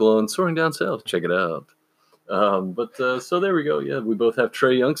an article on Soaring Down South, check it out. So there we go. Yeah, we both have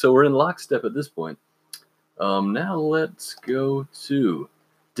Trae Young, so we're in lockstep at this point. Now let's go to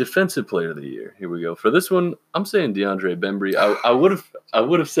Defensive Player of the Year. Here we go. For this one, I'm saying DeAndre Bembry. I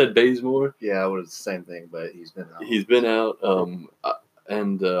would have said Bazemore. Yeah, I would have the same thing, but he's been out. He's been out.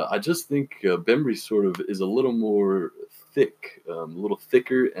 I just think Bembry sort of is a little more thick, a little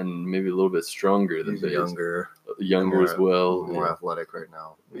thicker, and maybe a little bit stronger than Baze. Younger as well. More athletic right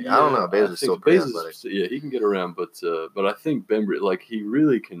now. Yeah, I don't know. Baze is still pretty athletic. Yeah, he can get around, but I think Bembry, like, he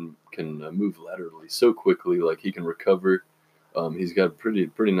really can move laterally so quickly. Like, he can recover. He's got pretty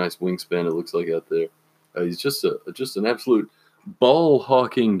nice wingspan. It looks like out there. He's just an absolute ball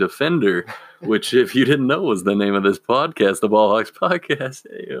hawking defender, which, if you didn't know, was the name of this podcast, the Ball Hawks Podcast.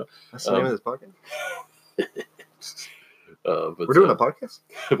 Hey, that's the name of this podcast. We're doing a podcast.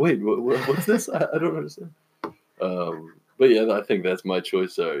 Wait, what's this? I don't understand. But yeah, I think that's my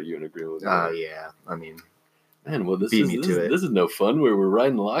choice. Are you in agreement with me? Yeah. I mean, man, well, this is no fun where we're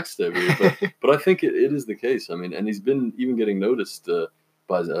riding lockstep here, but I think it is the case. I mean, and he's been even getting noticed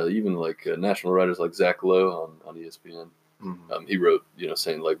by even like national writers like Zach Lowe on ESPN. Mm-hmm. He wrote,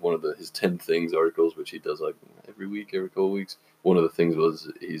 saying like one of his 10 things articles, which he does like every couple of weeks. One of the things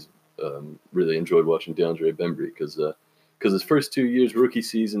was he's really enjoyed watching DeAndre Bembry because his first 2 years, rookie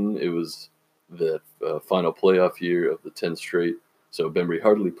season, it was the final playoff year of the 10 straight. So Bembry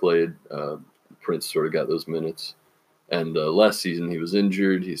hardly played. Prince sort of got those minutes. And last season he was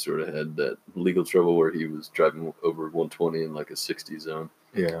injured. He sort of had that legal trouble where he was driving over 120 in like a 60 zone.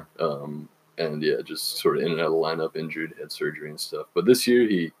 Yeah. And yeah, just sort of in and out of the lineup, injured, had surgery and stuff. But this year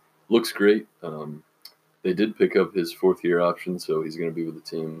he looks great. They did pick up his 4th-year option, so he's going to be with the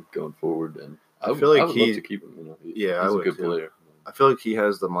team going forward. And I feel like I would love to keep him. He's a good player. I feel like he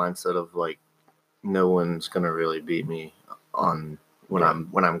has the mindset of like, no one's going to really beat me on when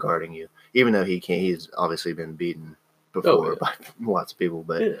I'm guarding you. Even though he can't, he's obviously been beaten before by lots of people.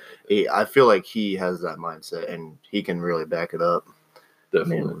 But I feel like he has that mindset, and he can really back it up.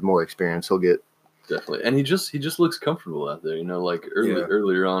 Definitely, I mean, with more experience, he'll get. Definitely, and he just looks comfortable out there. Like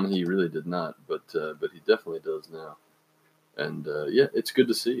earlier on, he really did not, but he definitely does now. And it's good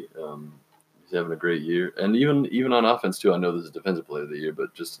to see. He's having a great year, and even on offense too. I know this is Defensive Player of the Year,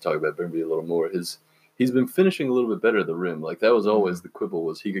 but just to talk about Bembry a little more, he's been finishing a little bit better at the rim. Like that was always the quibble,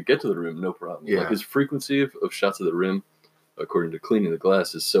 was he could get to the rim no problem. Yeah. Like his frequency of shots at the rim, according to Cleaning the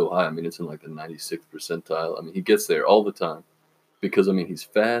Glass, is so high. I mean, it's in like the 96th percentile. I mean, he gets there all the time. Because, I mean, he's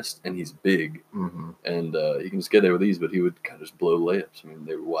fast and he's big, and he can just get there with ease, but he would kind of just blow layups. I mean,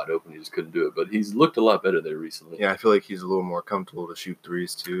 they were wide open. He just couldn't do it. But he's looked a lot better there recently. Yeah, I feel like he's a little more comfortable to shoot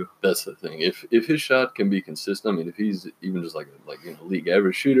threes, too. That's the thing. If his shot can be consistent, I mean, if he's even just like league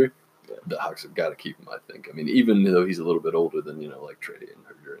average shooter, the Hawks have got to keep him, I think. I mean, even though he's a little bit older than, like Trey and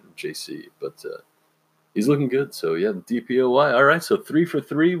Herder and JC. But he's looking good. So, yeah, DPOY. All right, so 3 for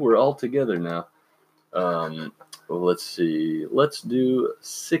 3. We're all together now. Well, let's see. Let's do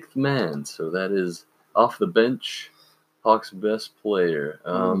 6th man. So that is off the bench, Hawks' best player.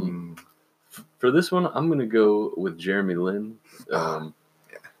 For this one, I'm going to go with Jeremy Lin. Yeah,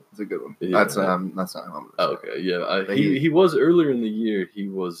 that's a good one. Yeah. That's not who I'm going to say. Okay, yeah. He was earlier in the year. He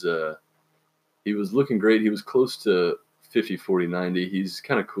was looking great. He was close to 50, 40, 90. He's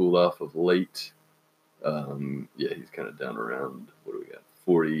kind of cooled off of late. He's kind of down around, what do we got?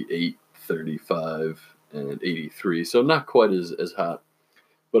 48, 35, and 83. So not quite as hot.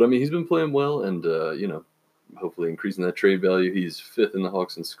 But, I mean, he's been playing well and, hopefully increasing that trade value. He's 5th in the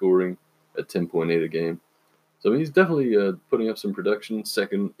Hawks in scoring at 10.8 a game. So, I mean, he's definitely putting up some production.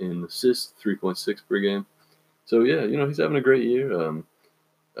 2nd in assists, 3.6 per game. So, yeah, he's having a great year.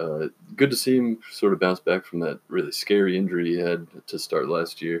 Good to see him sort of bounce back from that really scary injury he had to start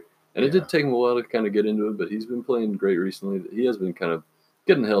last year. And it did take him a while to kind of get into it, but he's been playing great recently. He has been kind of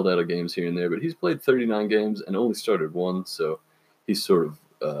getting held out of games here and there, but he's played 39 games and only started 1. So he's sort of,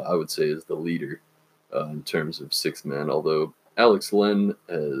 I would say, is the leader in terms of 6th man, although Alex Len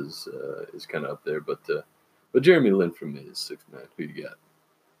is kind of up there. But Jeremy Lin for me is 6th man. Who you got?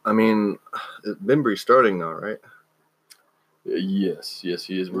 I mean, Bembry's starting now, right? Yes, he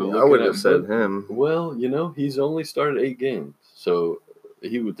is. I would have said him. Well, he's only started 8 games, so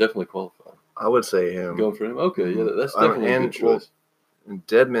he would definitely qualify. I would say him. Going for him? Okay, yeah, that's definitely a good choice.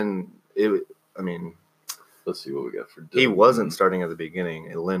 Dedmon, let's see what we got for Dedmon. He wasn't starting at the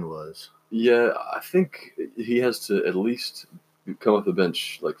beginning, Lin was. Yeah, I think he has to at least come off the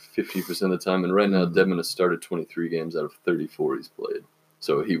bench like 50% of the time, and right now Dedmon has started 23 games out of 34 he's played,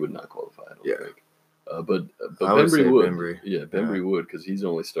 so he would not qualify, I don't think. But Bembry would. Bembry. Yeah, Bembry would, because he's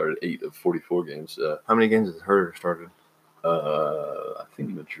only started 8 of 44 games. How many games has Herder started? I think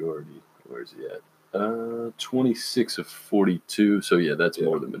majority. Where is he at? 26 of 42. So yeah, that's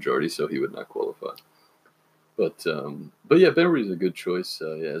more than majority. So he would not qualify. But yeah, Bembry is a good choice.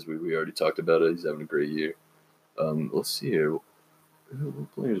 As we already talked about it, he's having a great year. Let's see here.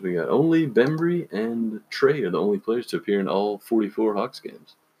 What players we got? Only Bembry and Trey are the only players to appear in all 44 Hawks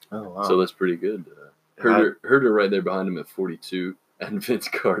games. Oh wow! So that's pretty good. Herder right there behind him at 42, and Vince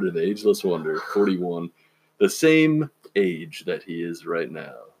Carter, the ageless wonder, 41, the same age that he is right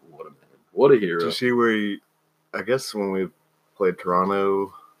now. What a man! What a hero! Did you see where I guess when we played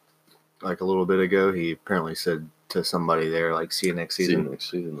Toronto, like a little bit ago, he apparently said to somebody there, like, "See you next season." See you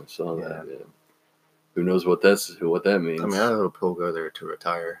next season. I saw that. Yeah. Who knows what that means? I mean, I hope he'll go there to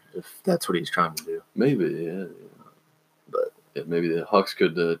retire if that's what he's trying to do. Maybe, yeah. But maybe the Hawks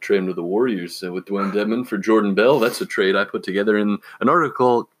could trade him to the Warriors with Dwayne Dedmon for Jordan Bell. That's a trade I put together in an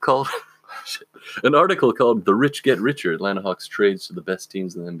article called "The Rich Get Richer: Atlanta Hawks Trades to the Best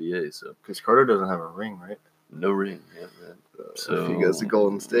Teams in the NBA." So, because Carter doesn't have a ring, right? No ring. Yeah, man. So if he goes to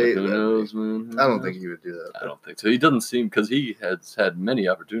Golden State, who knows, man? I don't think he would do that. I don't think so. He doesn't seem, because he has had many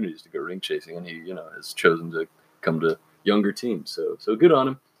opportunities to go ring chasing, and he, has chosen to come to younger teams. So good on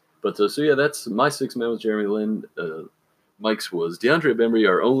him. But that's my 6th man was Jeremy Lin. Mike's was DeAndre Bembry.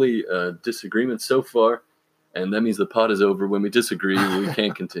 Our only disagreement so far, and that means the pod is over. When we disagree, we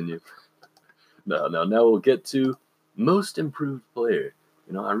can't continue. No. Now we'll get to most improved player.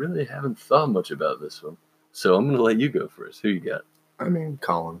 I really haven't thought much about this one. So I'm going to let you go first. Who you got? I mean,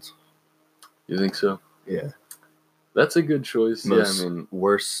 Collins. You think so? Yeah. That's a good choice.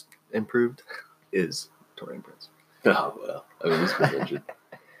 Worst improved is Taurean Prince. Oh, well. He's been injured.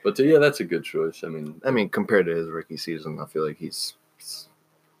 But that's a good choice. Compared to his rookie season, I feel like he's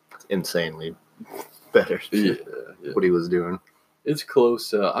insanely better than what he was doing. It's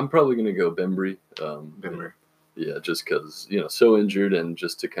close. I'm probably going to go Bembry. Bembry. Yeah, just because so injured, and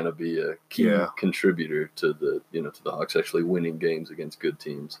just to kind of be a key contributor to the to the Hawks actually winning games against good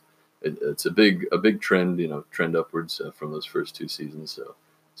teams. It's a big trend, trend upwards from those first 2 seasons.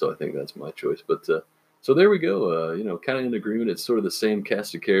 So I think that's my choice. But so there we go. Kind of in agreement. It's sort of the same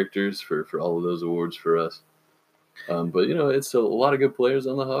cast of characters for all of those awards for us. But it's a lot of good players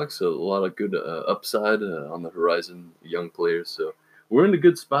on the Hawks. A lot of good upside on the horizon, young players. So we're in a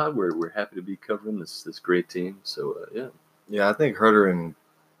good spot where we're happy to be covering this great team. So, yeah. Yeah, I think Herder and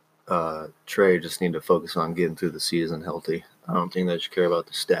Trey just need to focus on getting through the season healthy. I don't think they should care about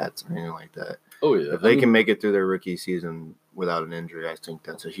the stats or anything like that. Oh, yeah. If they can make it through their rookie season without an injury, I think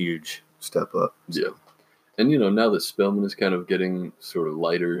that's a huge step up. So. Yeah. And, now that Spellman is kind of getting sort of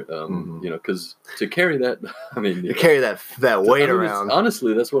lighter, because to carry that, you carry that weight around.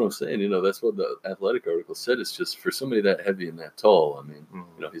 Honestly, that's what I'm saying. That's what the Athletic article said. It's just for somebody that heavy and that tall.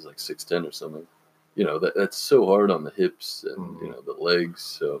 He's like 6'10" or something. That's so hard on the hips and, the legs.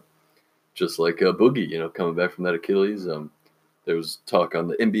 So just like Boogie, coming back from that Achilles. There was talk on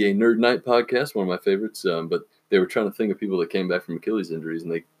the NBA Nerd Night podcast, one of my favorites. But they were trying to think of people that came back from Achilles injuries,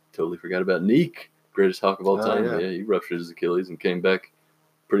 and they totally forgot about Neek. Greatest Hawk of all time. Yeah, he ruptured his Achilles and came back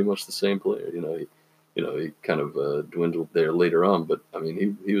pretty much the same player. He kind of dwindled there later on, but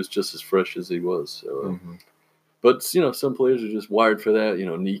he was just as fresh as he was. So But some players are just wired for that.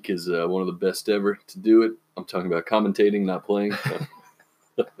 Neek is one of the best ever to do it. I'm talking about commentating, not playing.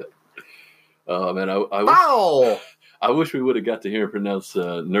 Man, I wish we would have got to hear him pronounce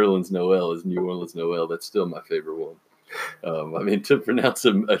Nerlens Noel as New Orleans Noel. That's still my favorite one. To pronounce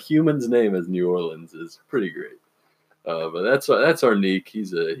a human's name as New Orleans is pretty great. But that's our Neek.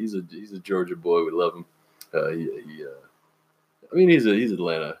 He's a Georgia boy. We love him. He's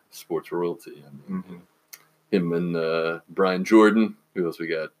Atlanta sports royalty. Him and Brian Jordan. Who else we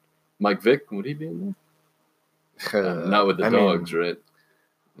got? Mike Vick. Would he be in there? Not with the Dogs, right?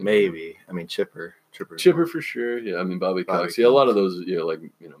 Maybe. Chipper for sure. Yeah, Bobby Cox. Yeah, a lot of those.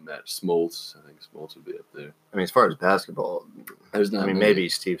 Matt Smoltz. I think Smoltz would be up there. As far as basketball, there's not. Maybe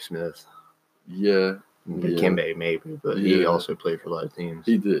Steve Smith. Yeah. Kimbe maybe, but he also played for a lot of teams.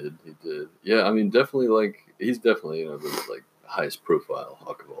 He did. Yeah, definitely he's definitely the highest profile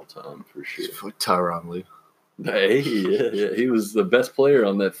Hawk of all time for sure. Tyronn Lue. Hey, yeah, he was the best player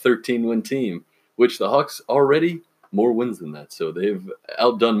on that 13-win team, which the Hawks already more wins than that, so they've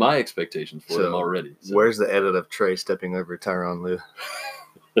outdone my expectations for them already. So. Where's the edit of Trey stepping over Tyronn Lue?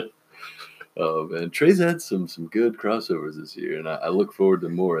 Oh man, Trey's had some good crossovers this year, and I look forward to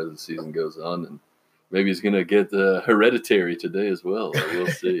more as the season goes on, and maybe he's gonna get Hereditary today as well. We'll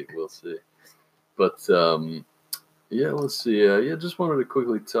see. But let's see. Just wanted to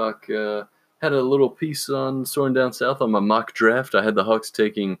quickly talk. Had a little piece on Soaring Down South on my mock draft. I had the Hawks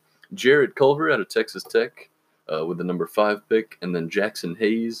taking Jarrett Culver out of Texas Tech with the number 5 pick, and then Jackson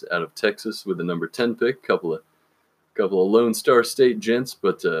Hayes out of Texas with the number 10 pick. Couple of Lone Star State gents,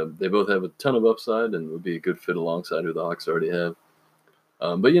 but they both have a ton of upside and would be a good fit alongside who the Hawks already have.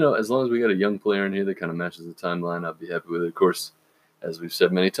 But as long as we got a young player in here that kind of matches the timeline, I'd be happy with it. Of course, as we've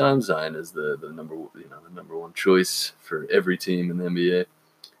said many times, Zion is the number one choice for every team in the NBA.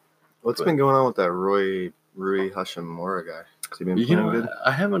 What's been going on with that Rui Hachimura guy? Has he been playing good?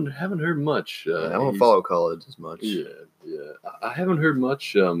 I haven't heard much. I don't follow college as much. Yeah. I haven't heard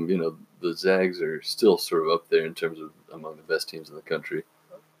much. The Zags are still sort of up there in terms of among the best teams in the country.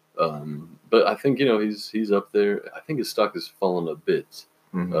 But I think he's up there. I think his stock has fallen a bit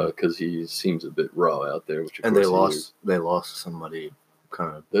because he seems a bit raw out there. They lost somebody.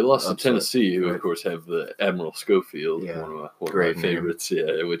 They lost to Tennessee, who, of course, have the Admiral Schofield, one of my favorites,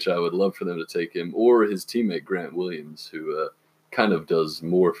 which I would love for them to take him, or his teammate Grant Williams, who kind of does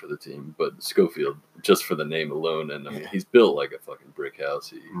more for the team, but Schofield, just for the name alone, and he's built like a fucking brick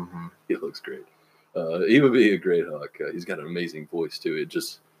house. He looks great. He would be a great Hawk. He's got an amazing voice, too. It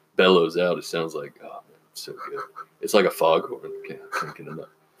just bellows out. It sounds like, oh, man, it's so good. It's like a foghorn. Can't get enough.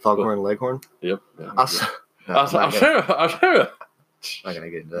 Foghorn Leghorn? Yep. I'm not gonna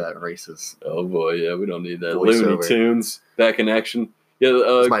get into that racist. Oh boy, yeah, we don't need that. Looney Tunes back in action. Yeah,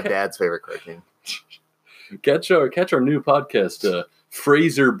 it's my dad's favorite cartoon. Catch our new podcast,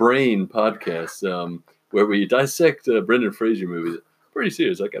 Fraser Brain podcast, where we dissect Brendan Fraser movies. Pretty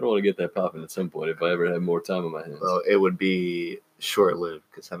serious. I kind of want to get that popping at some point if I ever have more time on my hands. Well, it would be short-lived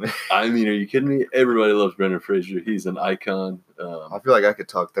because are you kidding me? Everybody loves Brendan Fraser. He's an icon. I feel like I could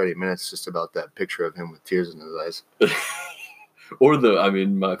talk 30 minutes just about that picture of him with tears in his eyes. Or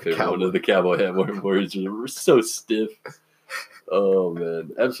my favorite one of the cowboy hat where he's just so stiff. Oh,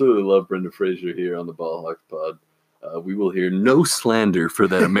 man. Absolutely love Brendan Fraser here on the Ball Hawks Pod. We will hear no slander for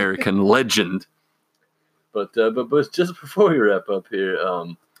that American legend. But just before we wrap up here,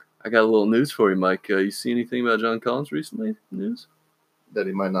 I got a little news for you, Mike. You see anything about John Collins recently? News? That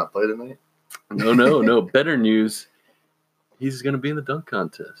he might not play tonight? No. Better news. He's going to be in the dunk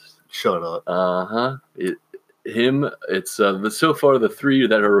contest. Shut up. Uh-huh. It's so far the 3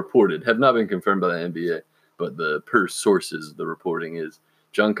 that are reported have not been confirmed by the NBA, but per sources the reporting is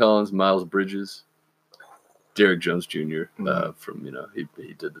John Collins, Miles Bridges, Derrick Jones Jr. From he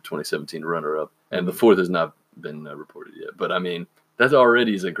did the 2017 runner-up, and the 4th has not been reported yet. But that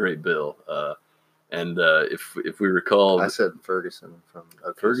already is a great bill. And if we recall, I said Ferguson from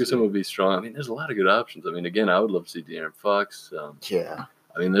OKC. Ferguson would be strong. There's a lot of good options. Again, I would love to see De'Aaron Fox. Yeah.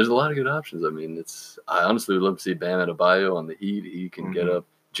 There's a lot of good options. I honestly would love to see Bam Adebayo on the Heat. He can get up.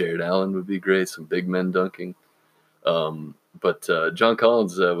 Jared Allen would be great. Some big men dunking. But John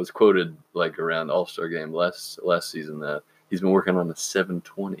Collins was quoted around All-Star game last season that he's been working on a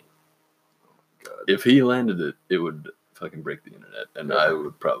 720. God. If he landed it, it would fucking break the internet, and I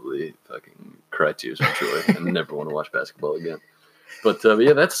would probably fucking cry tears of joy and never want to watch basketball again. But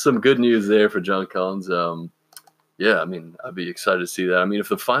that's some good news there for John Collins. I'd be excited to see that. If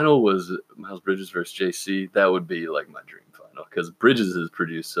the final was Miles Bridges versus JC, that would be my dream final because Bridges has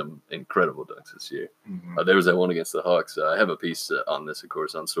produced some incredible dunks this year. Mhm. There was that one against the Hawks. I have a piece on this, of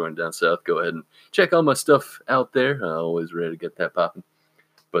course, on Soaring Down South. Go ahead and check all my stuff out there. Always ready to get that popping.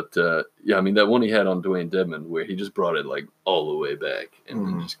 But yeah, I mean that one he had on Dwayne Dedmon, where he just brought it like all the way back and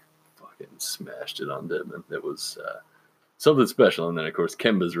then just fucking smashed it on Dedmon. It was something special. And then of course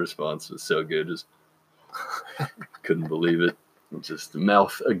Kemba's response was so good, just couldn't believe it, just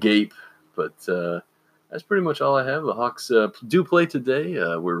mouth agape. But that's pretty much all I have. The Hawks do play today.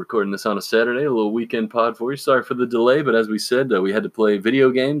 We're recording this on a Saturday, a little weekend pod for you. Sorry for the delay, but as we said, we had to play video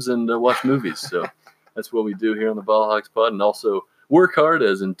games and watch movies. So that's what we do here on the Ball Hawks pod, and also work hard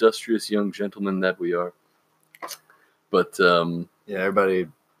as industrious young gentlemen that we are. But yeah, everybody,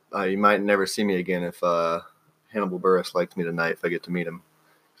 you might never see me again if Hannibal Buress liked me tonight. If I get to meet him,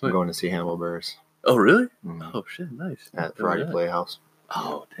 I'm going to see Hannibal Buress. Oh, really? Mhm. Oh, shit, nice. At Friday Playhouse.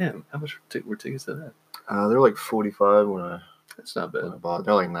 Oh, damn. How much were tickets to that? They're like 45 when I That's not bad. bought.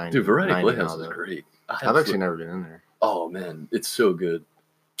 They're like 90. Dude, Variety 90 Playhouse now, is though. great. I've actually never been in there. Oh, man. It's so good.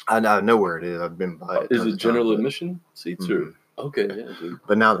 I know where it is. I've been by it. Is tons it of general times, admission seats? Or okay, yeah, dude.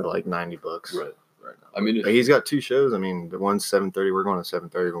 but now they're like $90. Right. I mean, He's got two shows. I mean, the one's 7:30. We're going to 7:30.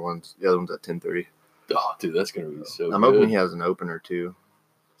 The other one's at 10:30. oh, dude, that's gonna be so. I'm good. hoping he has an opener too.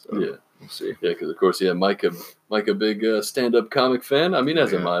 So Yeah. we'll see. Yeah, because of course, yeah, Mike a big stand-up comic fan. I mean,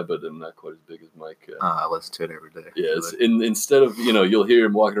 as am Yeah. I, but I'm not quite as big as Mike. I listen to it every day. Yeah, it's instead of you'll hear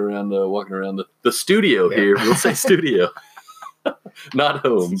him walking around the studio here. We'll say studio, not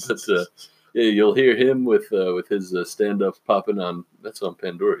home, but yeah, you'll hear him with his stand-up popping on. That's on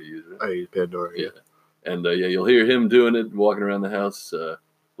Pandora, usually. I use Pandora. Yeah, and yeah, you'll hear him doing it, walking around the house,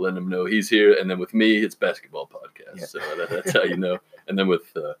 letting him know he's here. And then with me, it's basketball podcast. Yeah. So that's how you know. And then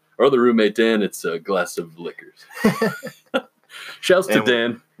with our other roommate Dan, it's a glass of liquors. Shouts to And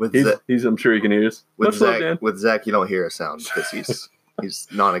Dan. With He's I'm sure he can hear us. Much love, Dan. With Zach, you don't hear a sound because he's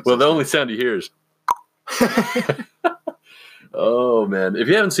non-existent. Well, the only sound you hear is. Oh man! If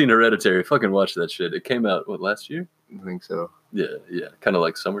you haven't seen Hereditary, fucking watch that shit. It came out last year? I think so. Yeah, kind of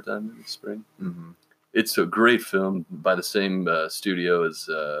like summertime in the spring. Mm-hmm. It's a great film by the same studio as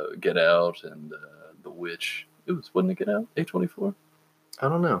Get Out and The Witch. Wasn't it Get Out? A24? I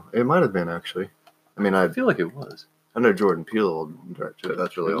don't know. It might have been actually. I mean, I I feel like it was. know Jordan Peele directed it.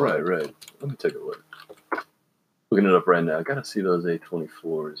 That's really all. Right. Let me take a look. Looking it up right now. I gotta see those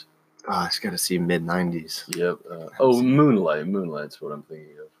A24s. Oh, I just got to see mid-90s. Yep. Moonlight. Moonlight's what I'm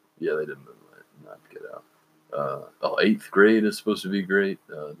thinking of. Yeah, they did Moonlight, not Get Out. Eighth Grade is supposed to be great.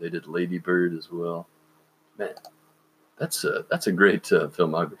 They did Lady Bird as well. Man, that's a great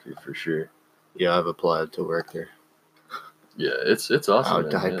filmography for sure. Yeah, I've applied to work there. Yeah, it's awesome. I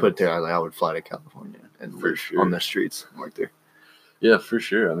would fly to California and For live sure. on the streets and work there. Yeah, for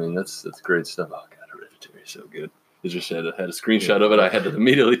sure. I mean, that's great stuff. Oh god, Hereditary, so good. It just had a screenshot of it. I had to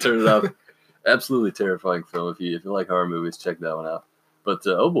immediately turn it off. Absolutely terrifying film. If you like horror movies, check that one out. But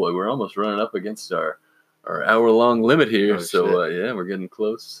oh boy, we're almost running up against our hour-long limit here. Oh, so yeah, we're getting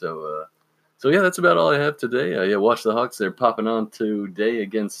close. So yeah, that's about all I have today. Yeah, watch the Hawks. They're popping on today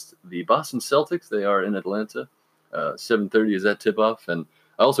against the Boston Celtics. They are in Atlanta. 7:30 is that tip-off. And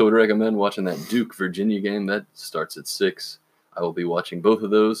I also would recommend watching that Duke-Virginia game. That starts at 6. I will be watching both of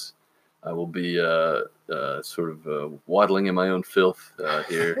those. I will be sort of waddling in my own filth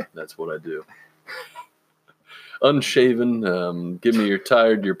here. That's what I do. Unshaven. Give me your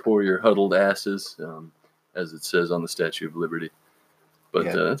tired, your poor, your huddled asses, as it says on the Statue of Liberty. But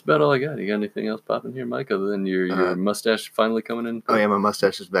that's about all I got. You got anything else popping here, Mike, other than your mustache finally coming in? Oh yeah, my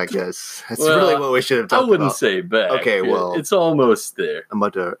mustache is back, guys. That's Well, really what we should have talked about. I wouldn't say back. Okay, well. It's almost there. I'm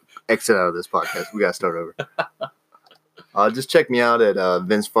about to exit out of this podcast. We got to start over. Just check me out at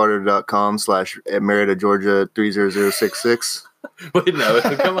vincefarter.com/Marietta, Georgia 30066. Wait, no,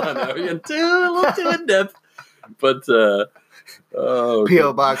 come on now. You're a little too in depth. But,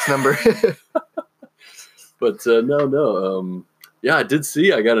 P.O. box number. But, no. Yeah, I did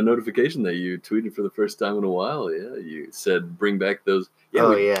see. I got a notification that you tweeted for the first time in a while. Yeah, you said bring back those.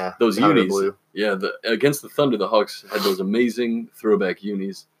 Yeah, those Powder unis. blue. Yeah, against the Thunder, the Hawks had those amazing throwback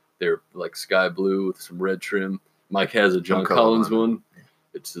unis. They're like sky blue with some red trim. Mike has a John Collins one.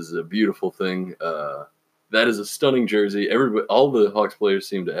 It's a beautiful thing. That is a stunning jersey. All the Hawks players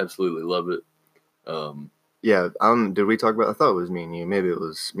seem to absolutely love it. Yeah, did we talk about? I thought it was me and you. Maybe it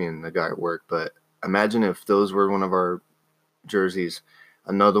was me and the guy at work. But imagine if those were one of our jerseys.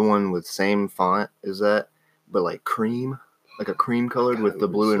 Another one with same font as that, but like cream, like a cream colored with the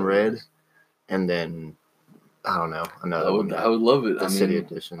blue and red, nice. And then I don't know another one. I would love it. The city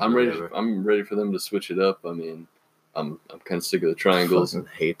edition. I'm ready for them to switch it up. I mean, I'm kind of sick of the triangles, I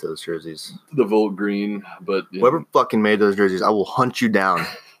fucking hate those jerseys. the Volt Green. But Whoever fucking made those jerseys, I will hunt you down.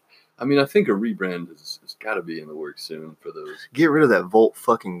 I mean, I think a rebrand has got to be in the works soon for those. Get rid of that Volt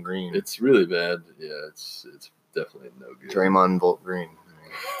fucking Green. It's really bad. Yeah, it's definitely no good. Draymond Volt Green.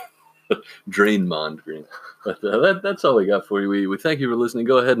 Drainmond Green. But that's all we got for you. We thank you for listening.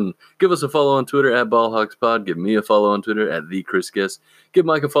 Go ahead and give us a follow on Twitter at BallHawksPod. Give me a follow on Twitter at TheChrisGuest. Give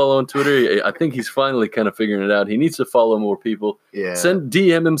Mike a follow on Twitter. I think he's finally kind of figuring it out. He needs to follow more people. Yeah. Send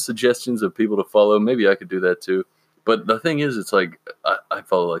DM him suggestions of people to follow. Maybe I could do that too. But the thing is, it's like I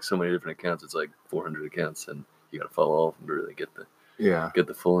follow like so many different accounts. It's like 400 accounts, and you got to follow all of them to really get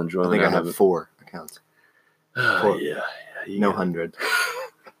the full I enjoyment. think I out have of it. 4 accounts. Yeah. No 100.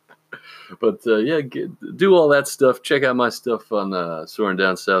 But do all that stuff. Check out my stuff on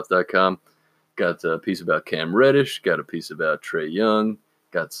soaringdownsouth.com. Got a piece about Cam Reddish. Got a piece about Trae Young.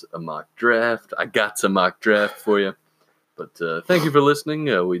 Got a mock draft. I got some mock draft for you. But thank you for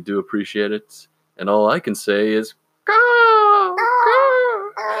listening. We do appreciate it. And all I can say is, all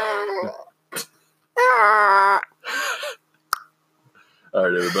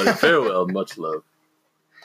right, everybody. Farewell. Much love.